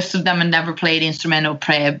night. Most of them have never played instrumental,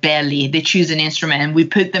 play barely. They choose an instrument. We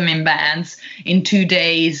put them in bands. In 2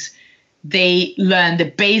 days, they learn the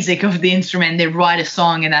basic of the instrument. They write a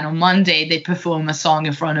song, and then on Monday they perform a song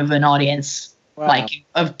in front of an audience, like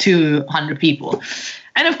of 200 people.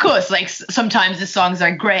 And of course, like sometimes the songs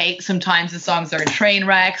are great, sometimes the songs are a train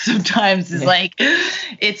wreck, sometimes it's like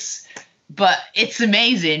but it's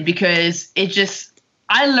amazing because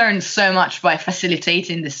I learned so much by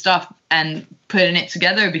facilitating this stuff and putting it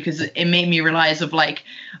together, because it made me realize of like,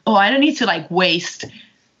 oh, I don't need to like waste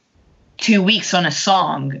 2 weeks on a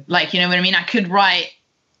song. Like, you know what I mean? I could write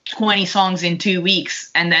 20 songs in 2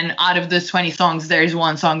 weeks, and then out of those 20 songs, there's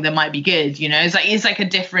one song that might be good. You know, it's like a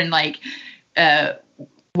different like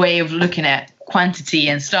way of looking at quantity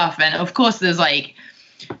and stuff. And of course, there's like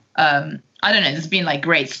I don't know. There's been like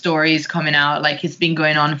great stories coming out. Like it's been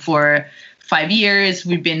going on for 5 years.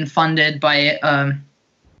 We've been funded by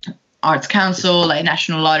Arts Council, like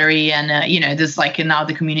National Lottery, and you know, there's like now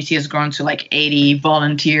the community has grown to like 80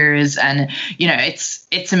 volunteers, and you know,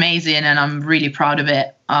 it's amazing, and I'm really proud of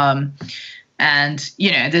it. And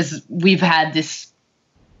you know, we've had this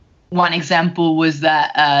one example was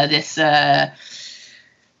that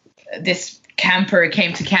this camper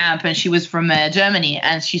came to camp, and she was from Germany,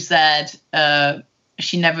 and she said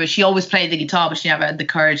she always played the guitar, but she never had the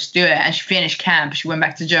courage to do it. And she finished camp. She went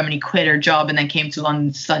back to Germany, quit her job, and then came to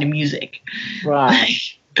London to study music.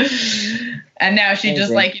 Right. And now she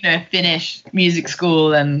just like, you know, finished music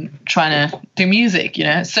school and trying to do music, you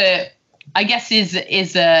know. So I guess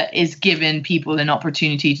is giving people an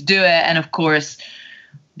opportunity to do it. And of course,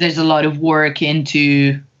 there's a lot of work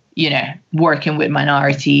into, you know, working with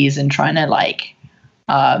minorities and trying to like,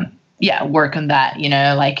 work on that, you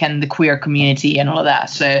know, like, and the queer community and all of that.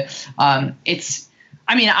 So I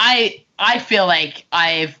feel like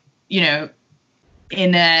I've, you know,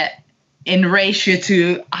 in ratio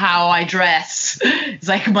to how I dress, it's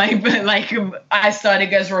like I started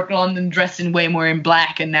Girls Rock London dressing way more in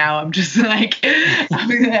black, and now I'm just like,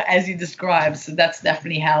 as you described. So that's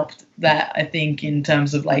definitely helped that, I think, in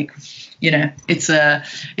terms of like, you know,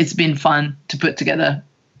 it's been fun to put together.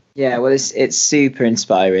 Yeah, well, it's super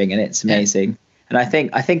inspiring, and it's amazing. Yeah. And I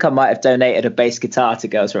think I might have donated a bass guitar to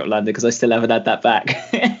Girls Rock London because I still haven't had that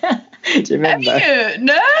back. Do you remember? Have you?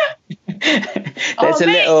 No. There's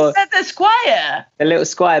the Squire. A little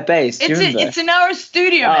Squire bass. Do you remember? It's in our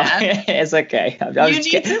studio, man. It's okay. I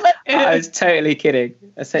was totally kidding.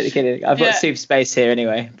 I've got Super Space here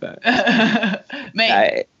anyway, but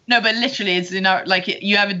mate. No, but literally, it's in our, like,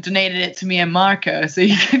 you haven't donated it to me and Marco, so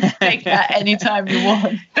you can take that anytime you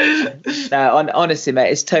want. No, honestly,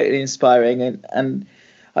 mate, it's totally inspiring, and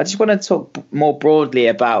I just want to talk more broadly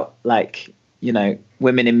about, like, you know,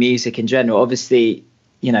 women in music in general. Obviously,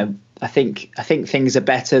 you know, I think things are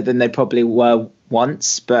better than they probably were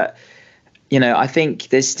once, but you know, I think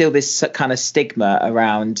there's still this kind of stigma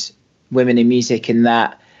around women in music, in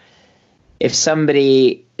that if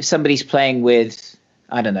somebody's playing with,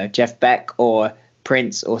 I don't know, Jeff Beck or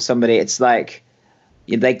Prince or somebody, it's like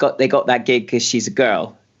they got that gig because she's a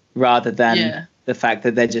girl, rather than the fact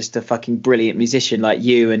that they're just a fucking brilliant musician like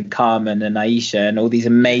you and Carmen and Aisha and all these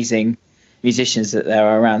amazing musicians that there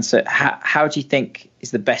are around. So how do you think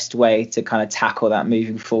is the best way to kind of tackle that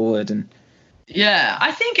moving forward? And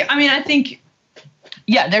I think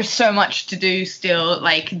there's so much to do still.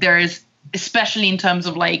 Like, there's, especially in terms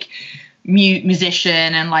of like musician,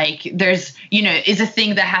 and like there's, you know, is a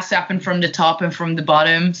thing that has to happen from the top and from the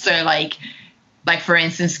bottom. So like for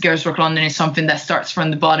instance, Girls Rock London is something that starts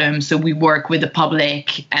from the bottom, so we work with the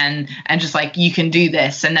public and just like, you can do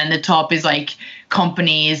this, and then the top is like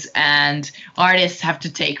companies and artists have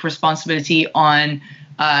to take responsibility on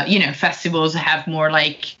you know, festivals have more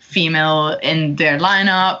like female in their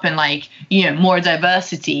lineup, and like, you know, more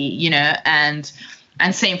diversity, you know, and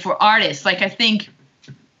same for artists. Like, I think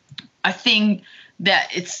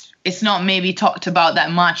that it's not maybe talked about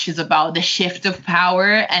that much, is about the shift of power.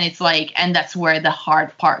 And it's like, and that's where the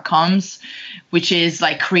hard part comes, which is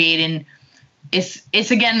like creating,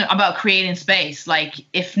 it's again about creating space. Like,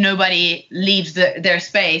 if nobody leaves their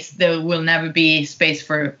space, there will never be space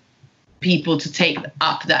for people to take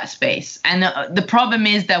up that space. And the problem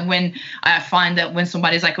is that when I find that when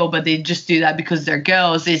somebody's like, oh, but they just do that because they're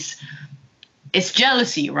girls, it's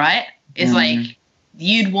jealousy, right? It's like,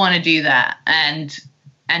 you'd want to do that, and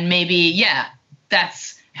maybe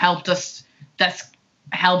that's helped us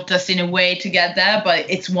in a way to get there, but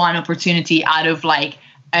it's one opportunity out of like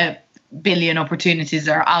a billion opportunities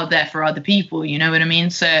that are out there for other people, you know what I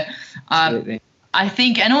mean? So I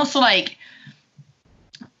think, and also like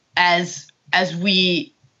as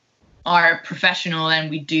we are professional and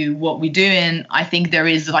we do what we do, and I think there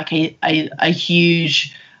is like a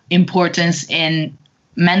huge importance in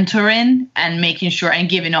mentoring and making sure and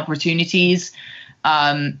giving opportunities.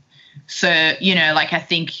 So, you know, like I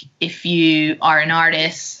think if you are an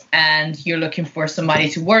artist and you're looking for somebody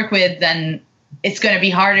to work with, then it's going to be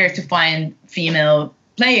harder to find female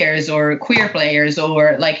players or queer players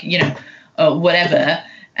or like, you know, whatever.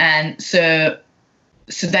 And so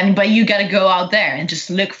then, but you got to go out there and just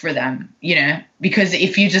look for them, you know, because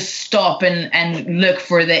if you just stop and look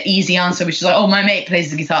for the easy answer, which is like, oh, my mate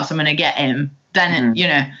plays the guitar, so I'm going to get him, then, you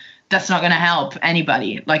know, that's not going to help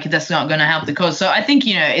anybody. Like, that's not going to help the cause. So I think,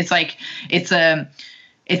 you know, it's like, it's a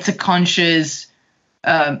conscious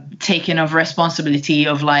taking of responsibility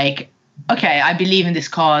of like, okay, I believe in this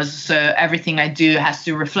cause, so everything I do has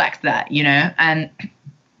to reflect that, you know. And,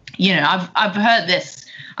 you know, I've heard this.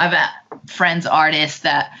 I've had friends, artists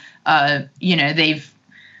that, you know,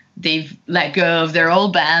 they've let go of their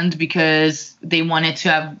old band because they wanted to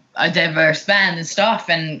have a diverse band and stuff.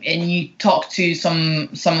 And you talk to some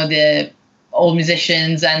of the old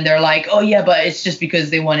musicians and they're like, oh yeah, but it's just because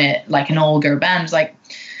they wanted like an older band. It's like,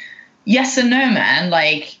 yes and no, man.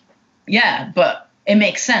 Like, yeah, but it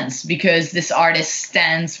makes sense because this artist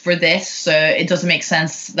stands for this. So it doesn't make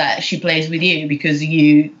sense that she plays with you because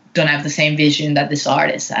you don't have the same vision that this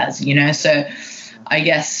artist has, you know? So I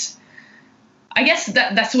guess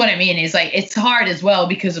that's what I mean is like, it's hard as well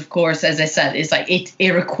because of course, as I said, it's like,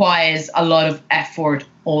 it requires a lot of effort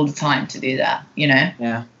all the time to do that, you know?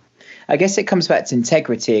 Yeah. I guess it comes back to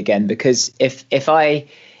integrity again, because if I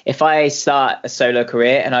start a solo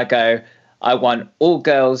career and I go, I want all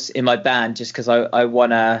girls in my band just because I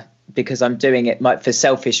want to, because I'm doing it for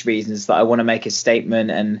selfish reasons, that I want to make a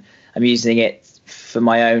statement and I'm using it for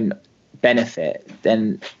my own benefit,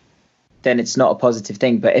 then it's not a positive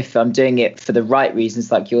thing. But if I'm doing it for the right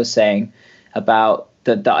reasons, like you're saying about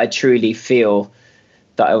that I truly feel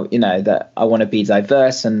that that I want to be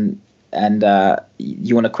diverse and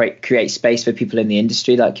you want to create space for people in the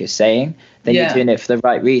industry, like you're saying, then you're doing it for the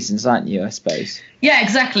right reasons, aren't you? I suppose. Yeah,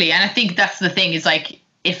 exactly. And I think that's the thing is like,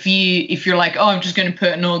 if you're like, oh, I'm just going to put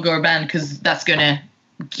an all-girl band because that's going to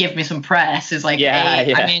give me some press, is like,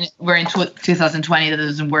 I mean, we're in 2020, that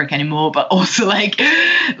doesn't work anymore, but also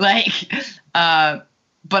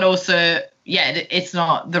but also, it's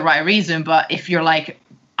not the right reason. But if you're like,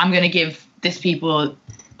 I'm going to give these people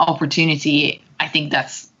opportunity, I think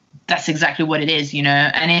that's exactly what it is, you know.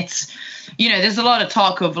 And it's, you know, there's a lot of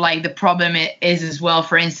talk of like the problem is as well,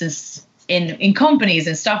 for instance, in companies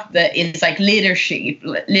and stuff, that is like leadership.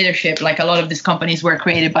 Like a lot of these companies were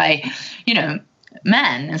created by, you know,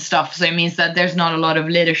 men and stuff. So it means that there's not a lot of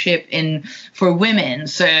leadership for women.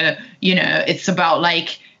 So, you know, it's about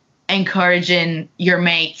like encouraging your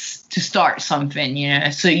mates to start something, you know.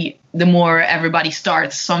 So the more everybody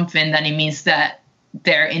starts something, then it means that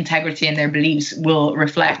their integrity and their beliefs will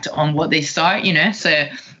reflect on what they start, you know. So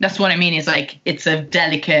that's what I mean is like, it's a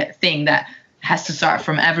delicate thing that has to start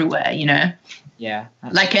from everywhere, you know. Yeah.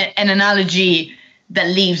 Like an analogy that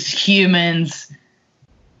leaves humans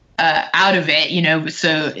out of it, you know,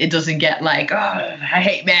 so it doesn't get like, oh, I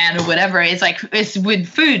hate man or whatever. It's like, it's with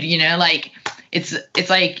food, you know, like it's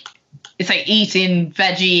like eating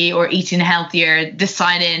veggie or eating healthier,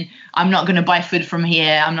 deciding I'm not going to buy food from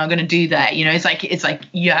here, I'm not going to do that, you know. It's like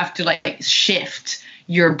you have to like shift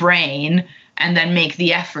your brain and then make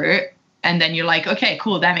the effort, and then you're like, okay,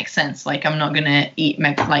 cool, that makes sense. Like, I'm not going to eat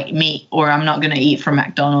like meat, or I'm not going to eat from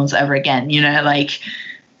McDonald's ever again, you know, like,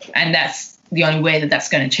 and that's the only way that's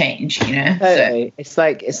going to change, you know. Totally. So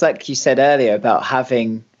it's like you said earlier about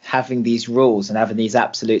having these rules and having these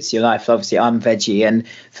absolutes in your life. Obviously I'm veggie, and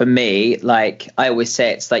for me, like I always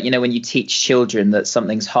say, it's like, you know, when you teach children that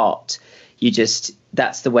something's hot,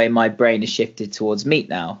 that's the way my brain is shifted towards meat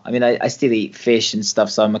now. I mean, I still eat fish and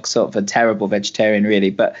stuff, so I'm a sort of a terrible vegetarian really,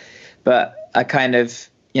 but I kind of,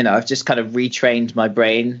 you know, I've just kind of retrained my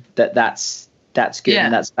brain that's good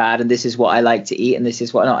and that's bad, and this is what I like to eat and this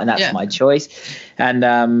is what not, and that's my choice.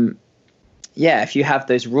 And if you have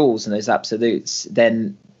those rules and those absolutes,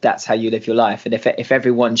 then that's how you live your life. And if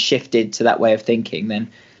everyone shifted to that way of thinking, then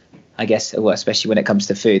I guess, well, especially when it comes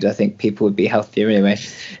to food, I think people would be healthier anyway.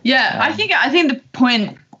 I think the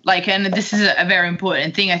point, like, and this is a very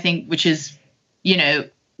important thing, I think, which is, you know,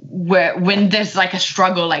 when there's like a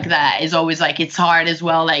struggle like that, is always like, it's hard as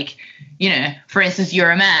well. Like, you know, for instance, you're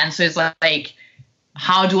a man, so it's like,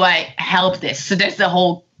 how do I help this? So there's the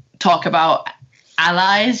whole talk about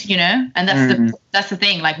allies, you know, and that's the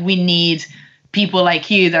thing. Like, we need people like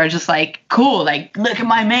you that are just like, cool, like, look at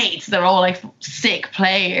my mates, they're all like sick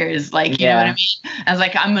players, like, you know what I mean? I was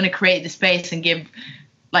like, I'm going to create the space and give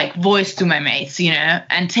like voice to my mates, you know,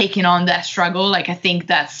 and taking on that struggle. Like, I think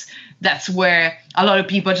that's where a lot of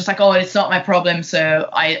people are just like, oh, it's not my problem, so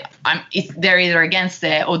they're either against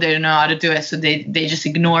it or they don't know how to do it, so they just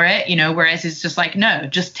ignore it, you know. Whereas it's just like, no,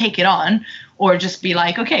 just take it on, or just be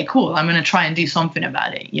like, okay, cool, I'm gonna try and do something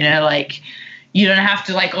about it, you know. Like, you don't have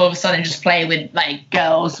to like all of a sudden just play with like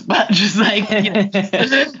girls, but just like, you know,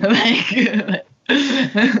 just, like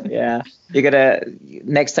yeah, you're gonna,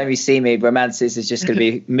 next time you see me, Romances is just gonna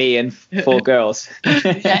be me and 4 girls.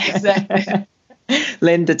 Yeah, exactly.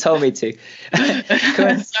 Linda told me to.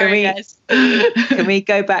 Can we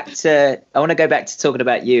go back to, I want to go back to talking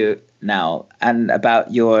about you now and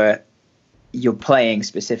about your playing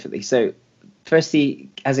specifically. So firstly,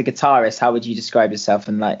 as a guitarist, how would you describe yourself,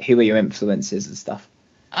 and like, who are your influences and stuff?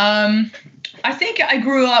 I think I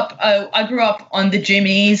grew up on the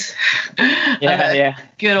Jimmies. Yeah.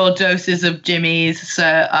 Good old doses of Jimmies.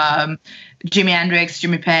 So Jimi Hendrix,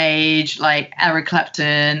 Jimmy Page, like Eric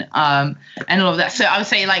Clapton, and all of that. So I would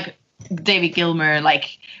say like David Gilmour.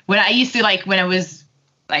 Like when I was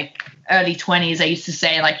like early 20s, I used to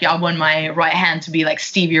say like, yeah, I want my right hand to be like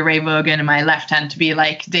Stevie Ray Vaughan and my left hand to be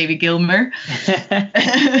like David Gilmour.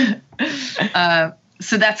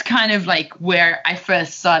 So that's kind of like where I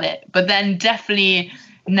first started. But then definitely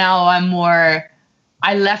now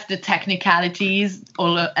I left the technicalities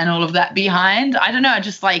and all of that behind. I don't know. I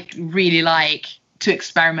just like really like to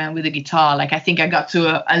experiment with the guitar. Like, I think I got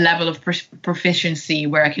to a level of proficiency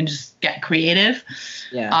where I can just get creative.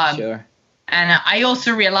 Yeah, sure. And I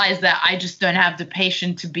also realized that I just don't have the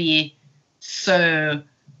patience to be so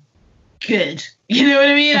good. You know what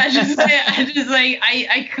I mean? I don't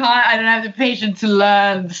have the patience to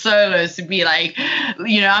learn solos, to be like,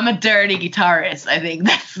 you know, I'm a dirty guitarist. I think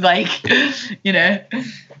that's like, you know.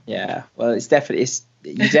 Yeah, well, you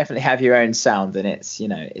definitely have your own sound, and it's, you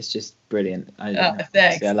know, it's just brilliant.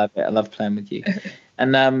 Thanks. I love it. I love playing with you.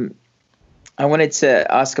 And I wanted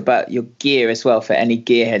to ask about your gear as well, for any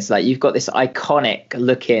gearheads. Like, you've got this iconic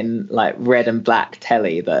looking like red and black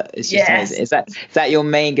telly that is just amazing. Is that your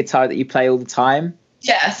main guitar that you play all the time?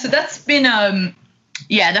 Yeah, so that's been my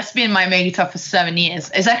main guitar for 7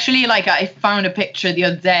 years. It's actually like, I found a picture the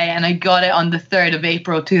other day and I got it on the 3rd of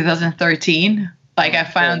April 2013. Like, I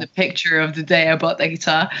found a picture of the day I bought the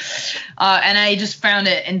guitar, and I just found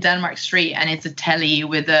it in Denmark Street, and it's a telly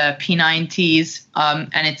with a P90s,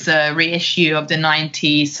 and it's a reissue of the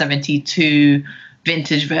 1972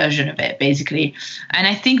 vintage version of it, basically. And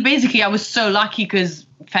I think basically I was so lucky because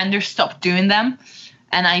Fender stopped doing them,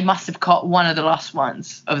 and I must have caught one of the last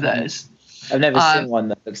ones of those. I've never seen one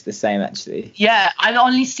that looks the same, actually. Yeah, I've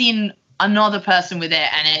only seen another person with it,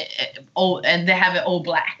 and they have it all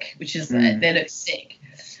black, which is they look sick.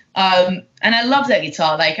 And I love that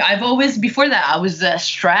guitar. Like, before that I was a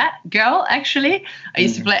Strat girl, actually. I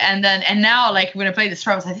used to play, and now, like, when I play the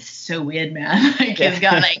Strat, I was like, this is so weird, man. Like, it's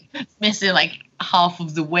got like missing like half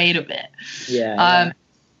of the weight of it.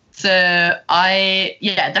 So I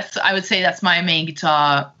would say that's my main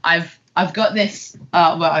guitar. I've got this,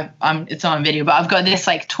 it's on video, but I've got this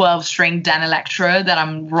like 12-string Dan Electro that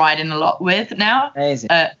I'm riding a lot with now. Amazing.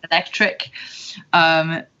 Electric.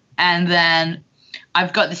 And then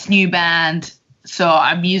I've got this new band, so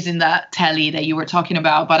I'm using that telly that you were talking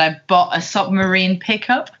about, but I bought a submarine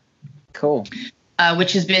pickup. Cool.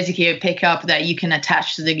 Which is basically a pickup that you can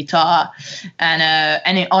attach to the guitar,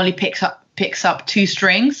 and it only picks up 2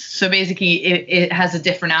 strings. So basically it has a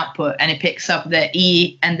different output, and it picks up the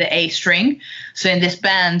E and the A string. So in this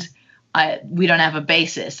band, we don't have a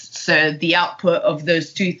bassist. So the output of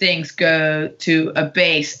those 2 things go to a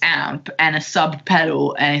bass amp and a sub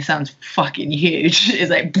pedal, and it sounds fucking huge.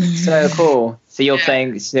 It's like so cool. So you're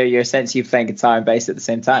essentially playing guitar and bass at the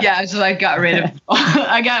same time. Yeah, I just like got rid of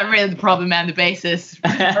the problem and the bassist.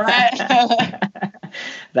 Right?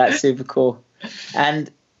 That's super cool. And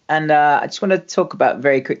I just want to talk about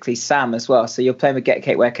very quickly Sam as well. So you're playing with Get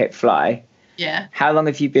Cake, Wear Cake, Fly. Yeah. How long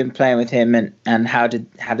have you been playing with him, and how did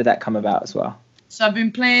that come about as well? So I've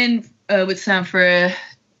been playing with Sam for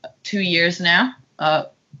 2 years now. I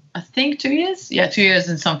think 2 years. Yeah, 2 years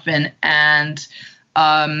and something. And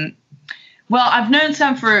well, I've known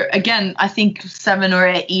Sam for, again, I think 7 or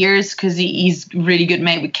 8 years, because he's really good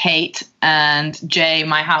mate with Kate, and Jay,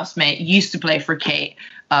 my housemate, used to play for Kate.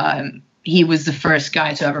 He was the first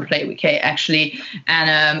guy to ever play with Kate, actually,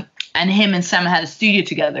 and him and Sam had a studio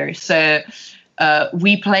together. So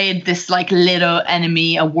we played this like Little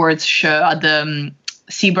Enemy Awards show at the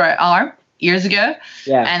Seabright R years ago.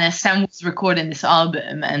 Yeah. And Sam was recording this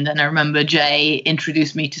album, and then I remember Jay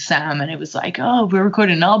introduced me to Sam, and it was like, oh, we're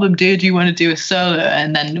recording an album, dude. Do you want to do a solo?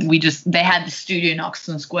 And then they had the studio in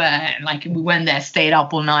Oxford Square, and like we went there, stayed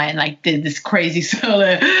up all night, and like did this crazy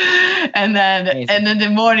solo. And then the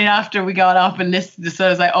morning after we got up and listened to the solo,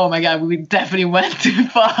 I was like, oh my god, we definitely went too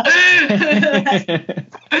far.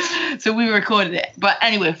 So we recorded it. But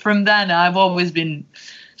anyway, from then I've always been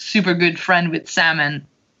super good friend with Sam, and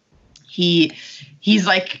he's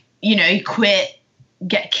like, you know, he quit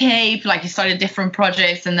Get Cape, like he started different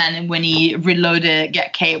projects, and then when he reloaded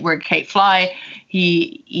Get Cape, where Cape Fly,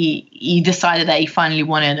 he decided that he finally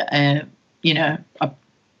wanted a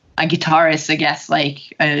guitarist, I guess,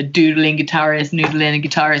 like a noodling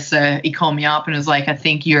guitarist. So he called me up and was like, I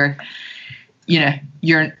think you're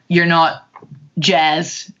not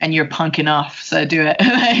jazz and you're punk enough, so do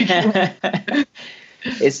it.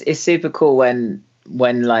 It's super cool when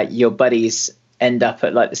like your buddies end up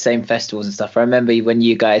at like the same festivals and stuff. I remember when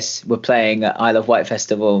you guys were playing at Isle of Wight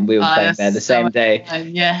Festival, and we were playing there the same day.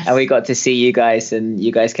 Yes. And we got to see you guys, and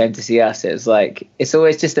you guys came to see us. It was like, it's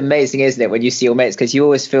always just amazing, isn't it, when you see your mates, because you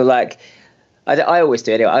always feel like, I always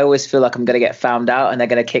do anyway, I always feel like I'm going to get found out and they're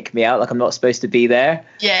going to kick me out, like I'm not supposed to be there.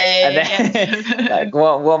 Yeah. Like,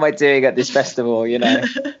 what am I doing at this festival, you know?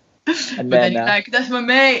 And then you're like, that's my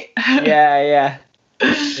mate. Yeah.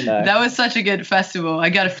 You know. That was such a good festival. I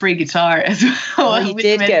got a free guitar as well. Oh, you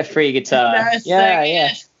did get a free guitar.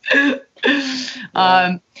 Yeah.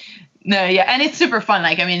 No, yeah, and it's super fun.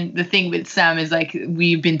 Like, I mean, the thing with Sam is like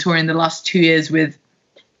we've been touring the last 2 years with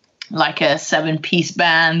like a 7-piece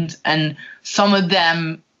band, and some of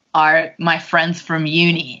them are my friends from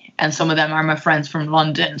uni, and some of them are my friends from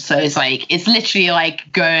London. So it's literally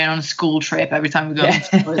like going on a school trip every time we go.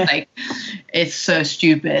 It's like, it's so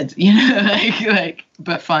stupid, you know, like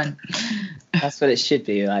but fun. That's what it should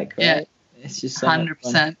be like, right? Yeah, it's just so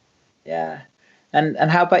 100%. Yeah. And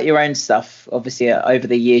how about your own stuff? Obviously, over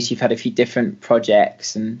the years, you've had a few different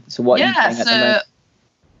projects, and so what are you doing at the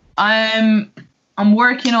moment? I'm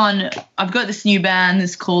working on, I've got this new band,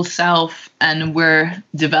 it's called Self, and we're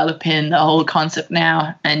developing the whole concept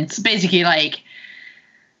now. And it's basically like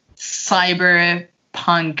cyber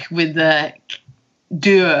punk with the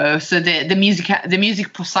duo. So the music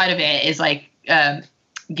side of it is like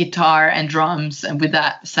guitar and drums, and with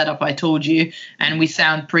that setup I told you, and we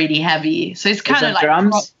sound pretty heavy. So it's kind of like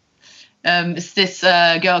drums. It's this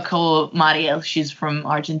girl called Mariel. She's from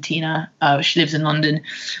Argentina. She lives in London.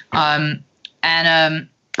 And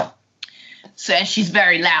she's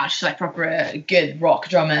very loud. She's like proper good rock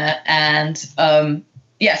drummer, and so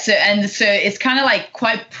it's kind of like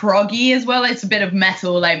quite proggy as well. It's a bit of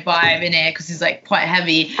metal like vibe in it because it's like quite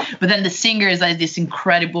heavy. But then the singer is like this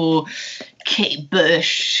incredible Kate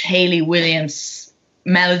Bush, Hayley Williams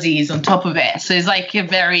melodies on top of it. So it's like a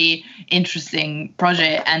very interesting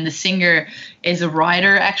project, and the singer is a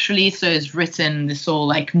writer actually. So it's written this whole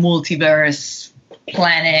like multiverse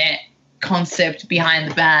planet concept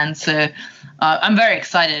behind the band, so I'm very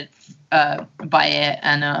excited by it,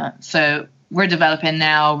 and so we're developing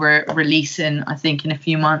now. We're releasing, I think, in a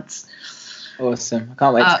few months. Awesome. I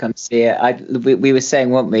can't wait to come see it. We were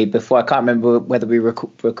saying, weren't we, before, I can't remember whether we were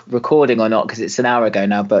recording or not because it's an hour ago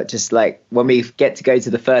now, but just like when we get to go to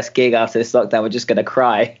the first gig after this lockdown, we're just going to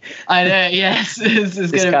cry. I know, yes.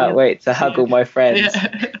 Just can't wait to hug all my friends.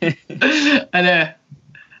 Yeah. I know.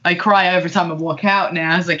 I cry every time I walk out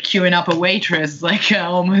now. It's like queuing up a waitress, like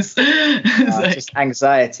almost. Like, just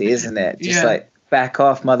anxiety, isn't it? Just like, back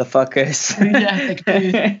off, motherfuckers.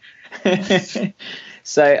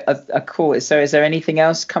 So cool. So is there anything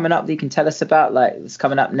else coming up that you can tell us about, like what's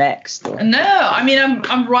coming up next? Or? No, I mean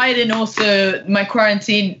I'm writing also. My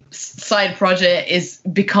quarantine side project is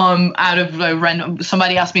become out of random.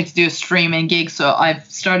 Somebody asked me to do a streaming gig, so I've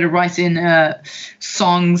started writing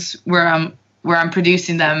songs where I'm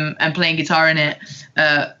producing them and playing guitar in it,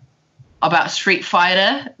 about Street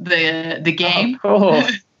Fighter, the game. Oh, cool.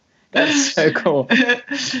 That's so cool.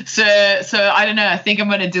 So I don't know. I think I'm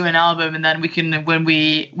gonna do an album, and then we can, when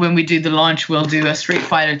we do the launch, we'll do a Street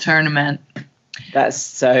Fighter tournament. That's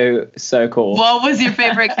so cool. What was your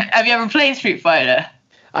favorite? Have you ever played Street Fighter?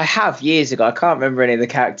 I have, years ago. I can't remember any of the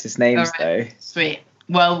characters' names though. Sweet.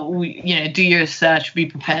 Well, do your search. Be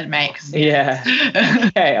prepared, mate. Yeah.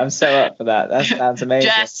 Okay, I'm so up for that. That sounds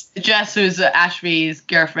amazing. Jess, who's Ashby's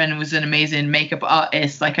girlfriend, was an amazing makeup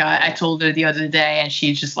artist. Like I told her the other day, and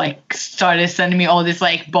she just like started sending me all this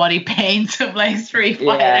like body paint of like Street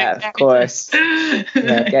Fighter. Yeah, of course.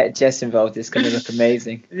 Yeah, get Jess involved. It's going to look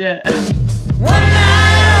amazing. Yeah.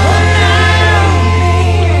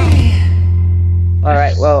 All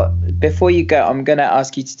right. Well, before you go, I'm going to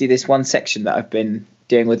ask you to do this one section that I've been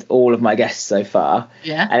doing with all of my guests so far.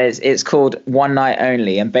 Yeah. And it's called One Night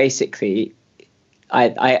Only. And basically,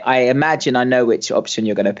 I imagine I know which option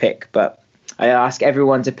you're going to pick, but I ask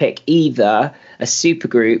everyone to pick either a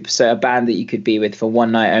supergroup, so a band that you could be with for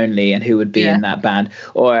one night only, and who would be in that band,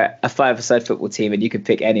 or a five-a-side football team, and you could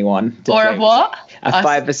pick anyone. Or a what? A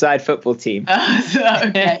five-a-side football team.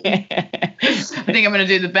 Okay. I think I'm going to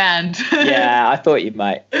do the band. Yeah, I thought you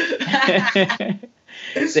might.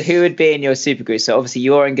 So who would be in your supergroup? So obviously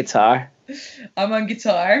you're on guitar. I'm on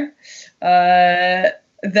guitar. Then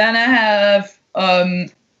I have...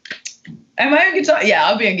 Am I on guitar? Yeah,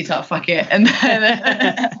 I'll be on guitar. Fuck it. And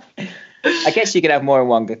then I guess you could have more than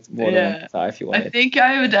one guitar if you wanted. I think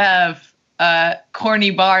I would have Corny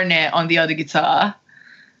Barnett on the other guitar.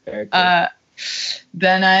 Very cool.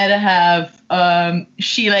 Then I'd have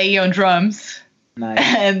Sheila E on drums. Nice.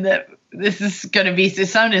 And this is gonna be. It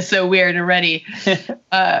sounded so weird already.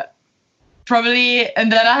 Probably,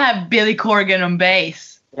 and then I have Billy Corgan on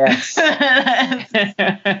bass. Yes.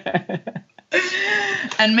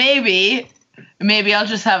 And maybe I'll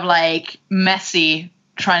just have like Messi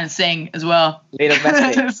try and sing as well. Little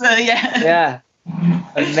Messi. So yeah. Yeah.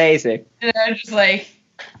 Amazing. Just like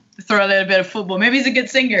throw a little bit of football. Maybe he's a good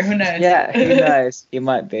singer. Who knows? Yeah, who knows? He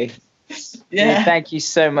might be. Yeah. Thank you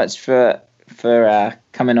so much for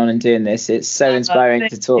coming on and doing this. It's so inspiring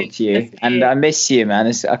to talk to you. And I miss you,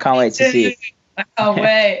 man. I can't wait to see you. I can't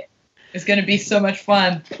wait. It's going to be so much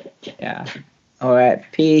fun. Yeah. All right.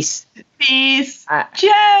 Peace. Peace.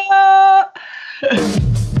 Ciao.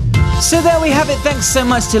 So there we have it. Thanks so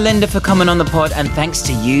much to Linda for coming on the pod, and thanks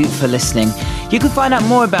to you for listening. You can find out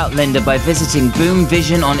more about Linda by visiting Boom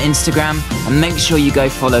Vision on Instagram, and make sure you go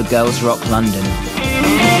follow Girls Rock London.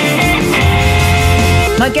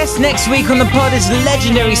 My guest next week on the pod is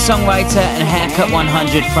legendary songwriter and Haircut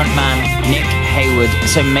 100 frontman Nick Heyward,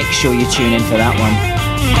 so make sure you tune in for that one.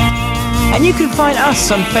 And you can find us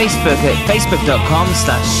on Facebook at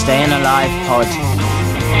facebook.com/StayinAlivePod.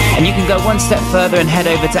 And you can go one step further and head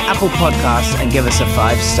over to Apple Podcasts and give us a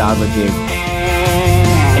 5-star review.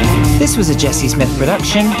 This was a Jesse Smith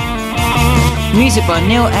production. Music by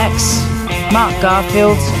Neil X, Mark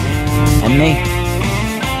Garfield, and me.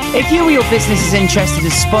 If you or your business is interested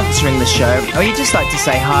in sponsoring the show, or you'd just like to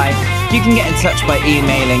say hi, you can get in touch by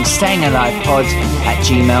emailing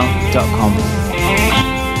stayinalivepod@gmail.com.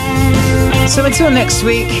 So until next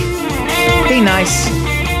week, be nice,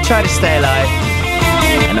 try to stay alive,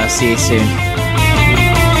 and I'll see you soon.